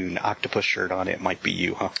cartoon octopus shirt on, it might be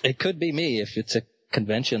you, huh? It could be me. If it's a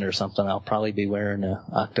convention or something, I'll probably be wearing a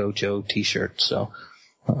Octo Joe t-shirt. So,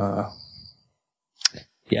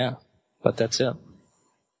 yeah, but that's it.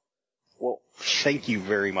 Well, thank you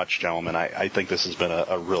very much, gentlemen. I think this has been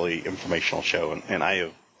a really informational show, and I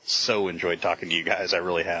have so enjoyed talking to you guys. I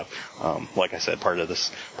really have. Like I said, part of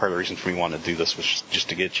the reason for me wanting to do this was just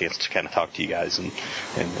to get a chance to kind of talk to you guys and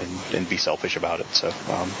be selfish about it. So,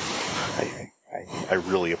 I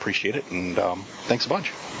really appreciate it, and thanks a bunch.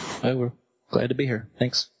 Oh, we're glad to be here.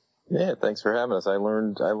 Thanks. Yeah, thanks for having us. I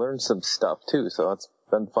learned some stuff too, so it's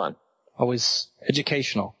been fun. Always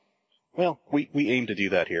educational. Well, we aim to do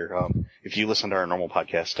that here. If you listen to our normal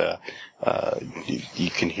podcast,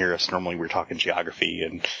 you can hear us. Normally we're talking geography,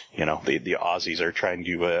 and, the Aussies are trying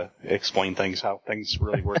to explain how things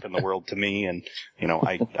really work in the world to me, and,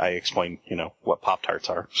 I explain, what Pop-Tarts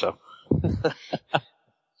are. So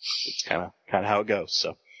it's kind of how it goes.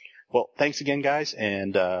 So, well, thanks again, guys,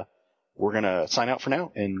 and we're going to sign out for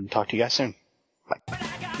now and talk to you guys soon. Bye.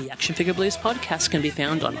 The Action Figure Blues podcast can be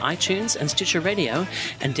found on iTunes and Stitcher Radio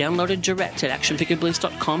and downloaded direct at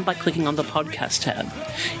actionfigureblues.com by clicking on the podcast tab.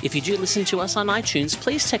 If you do listen to us on iTunes,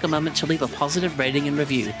 please take a moment to leave a positive rating and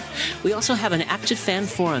review. We also have an active fan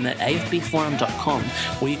forum at afbforum.com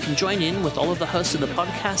where you can join in with all of the hosts of the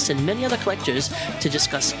podcast and many other collectors to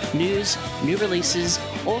discuss news, new releases,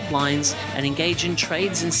 old lines, and engage in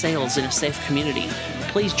trades and sales in a safe community.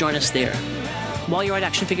 Please join us there. While you're at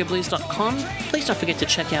actionfigureblues.com, please don't forget to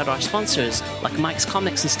check out our sponsors like Mike's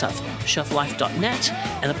Comics and Stuff, shelflife.net,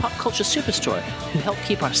 and the Pop Culture Superstore, who help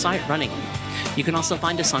keep our site running. You can also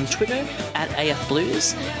find us on Twitter at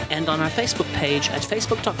AFBlues and on our Facebook page at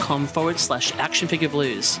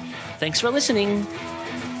facebook.com/actionfigureblues. Thanks for listening.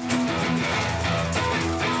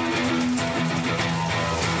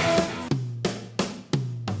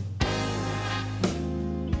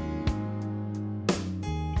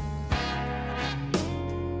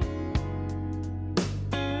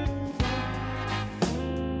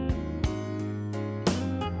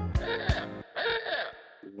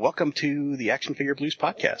 Welcome to the Action Figure Blues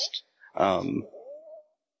podcast.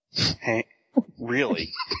 Hey,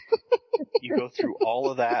 really? You go through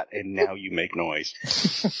all of that and now you make noise.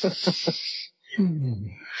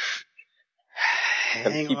 Hang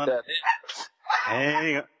on.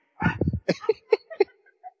 Hang on.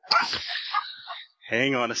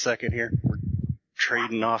 Hang on a second here. We're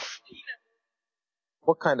trading off.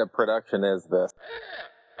 What kind of production is this?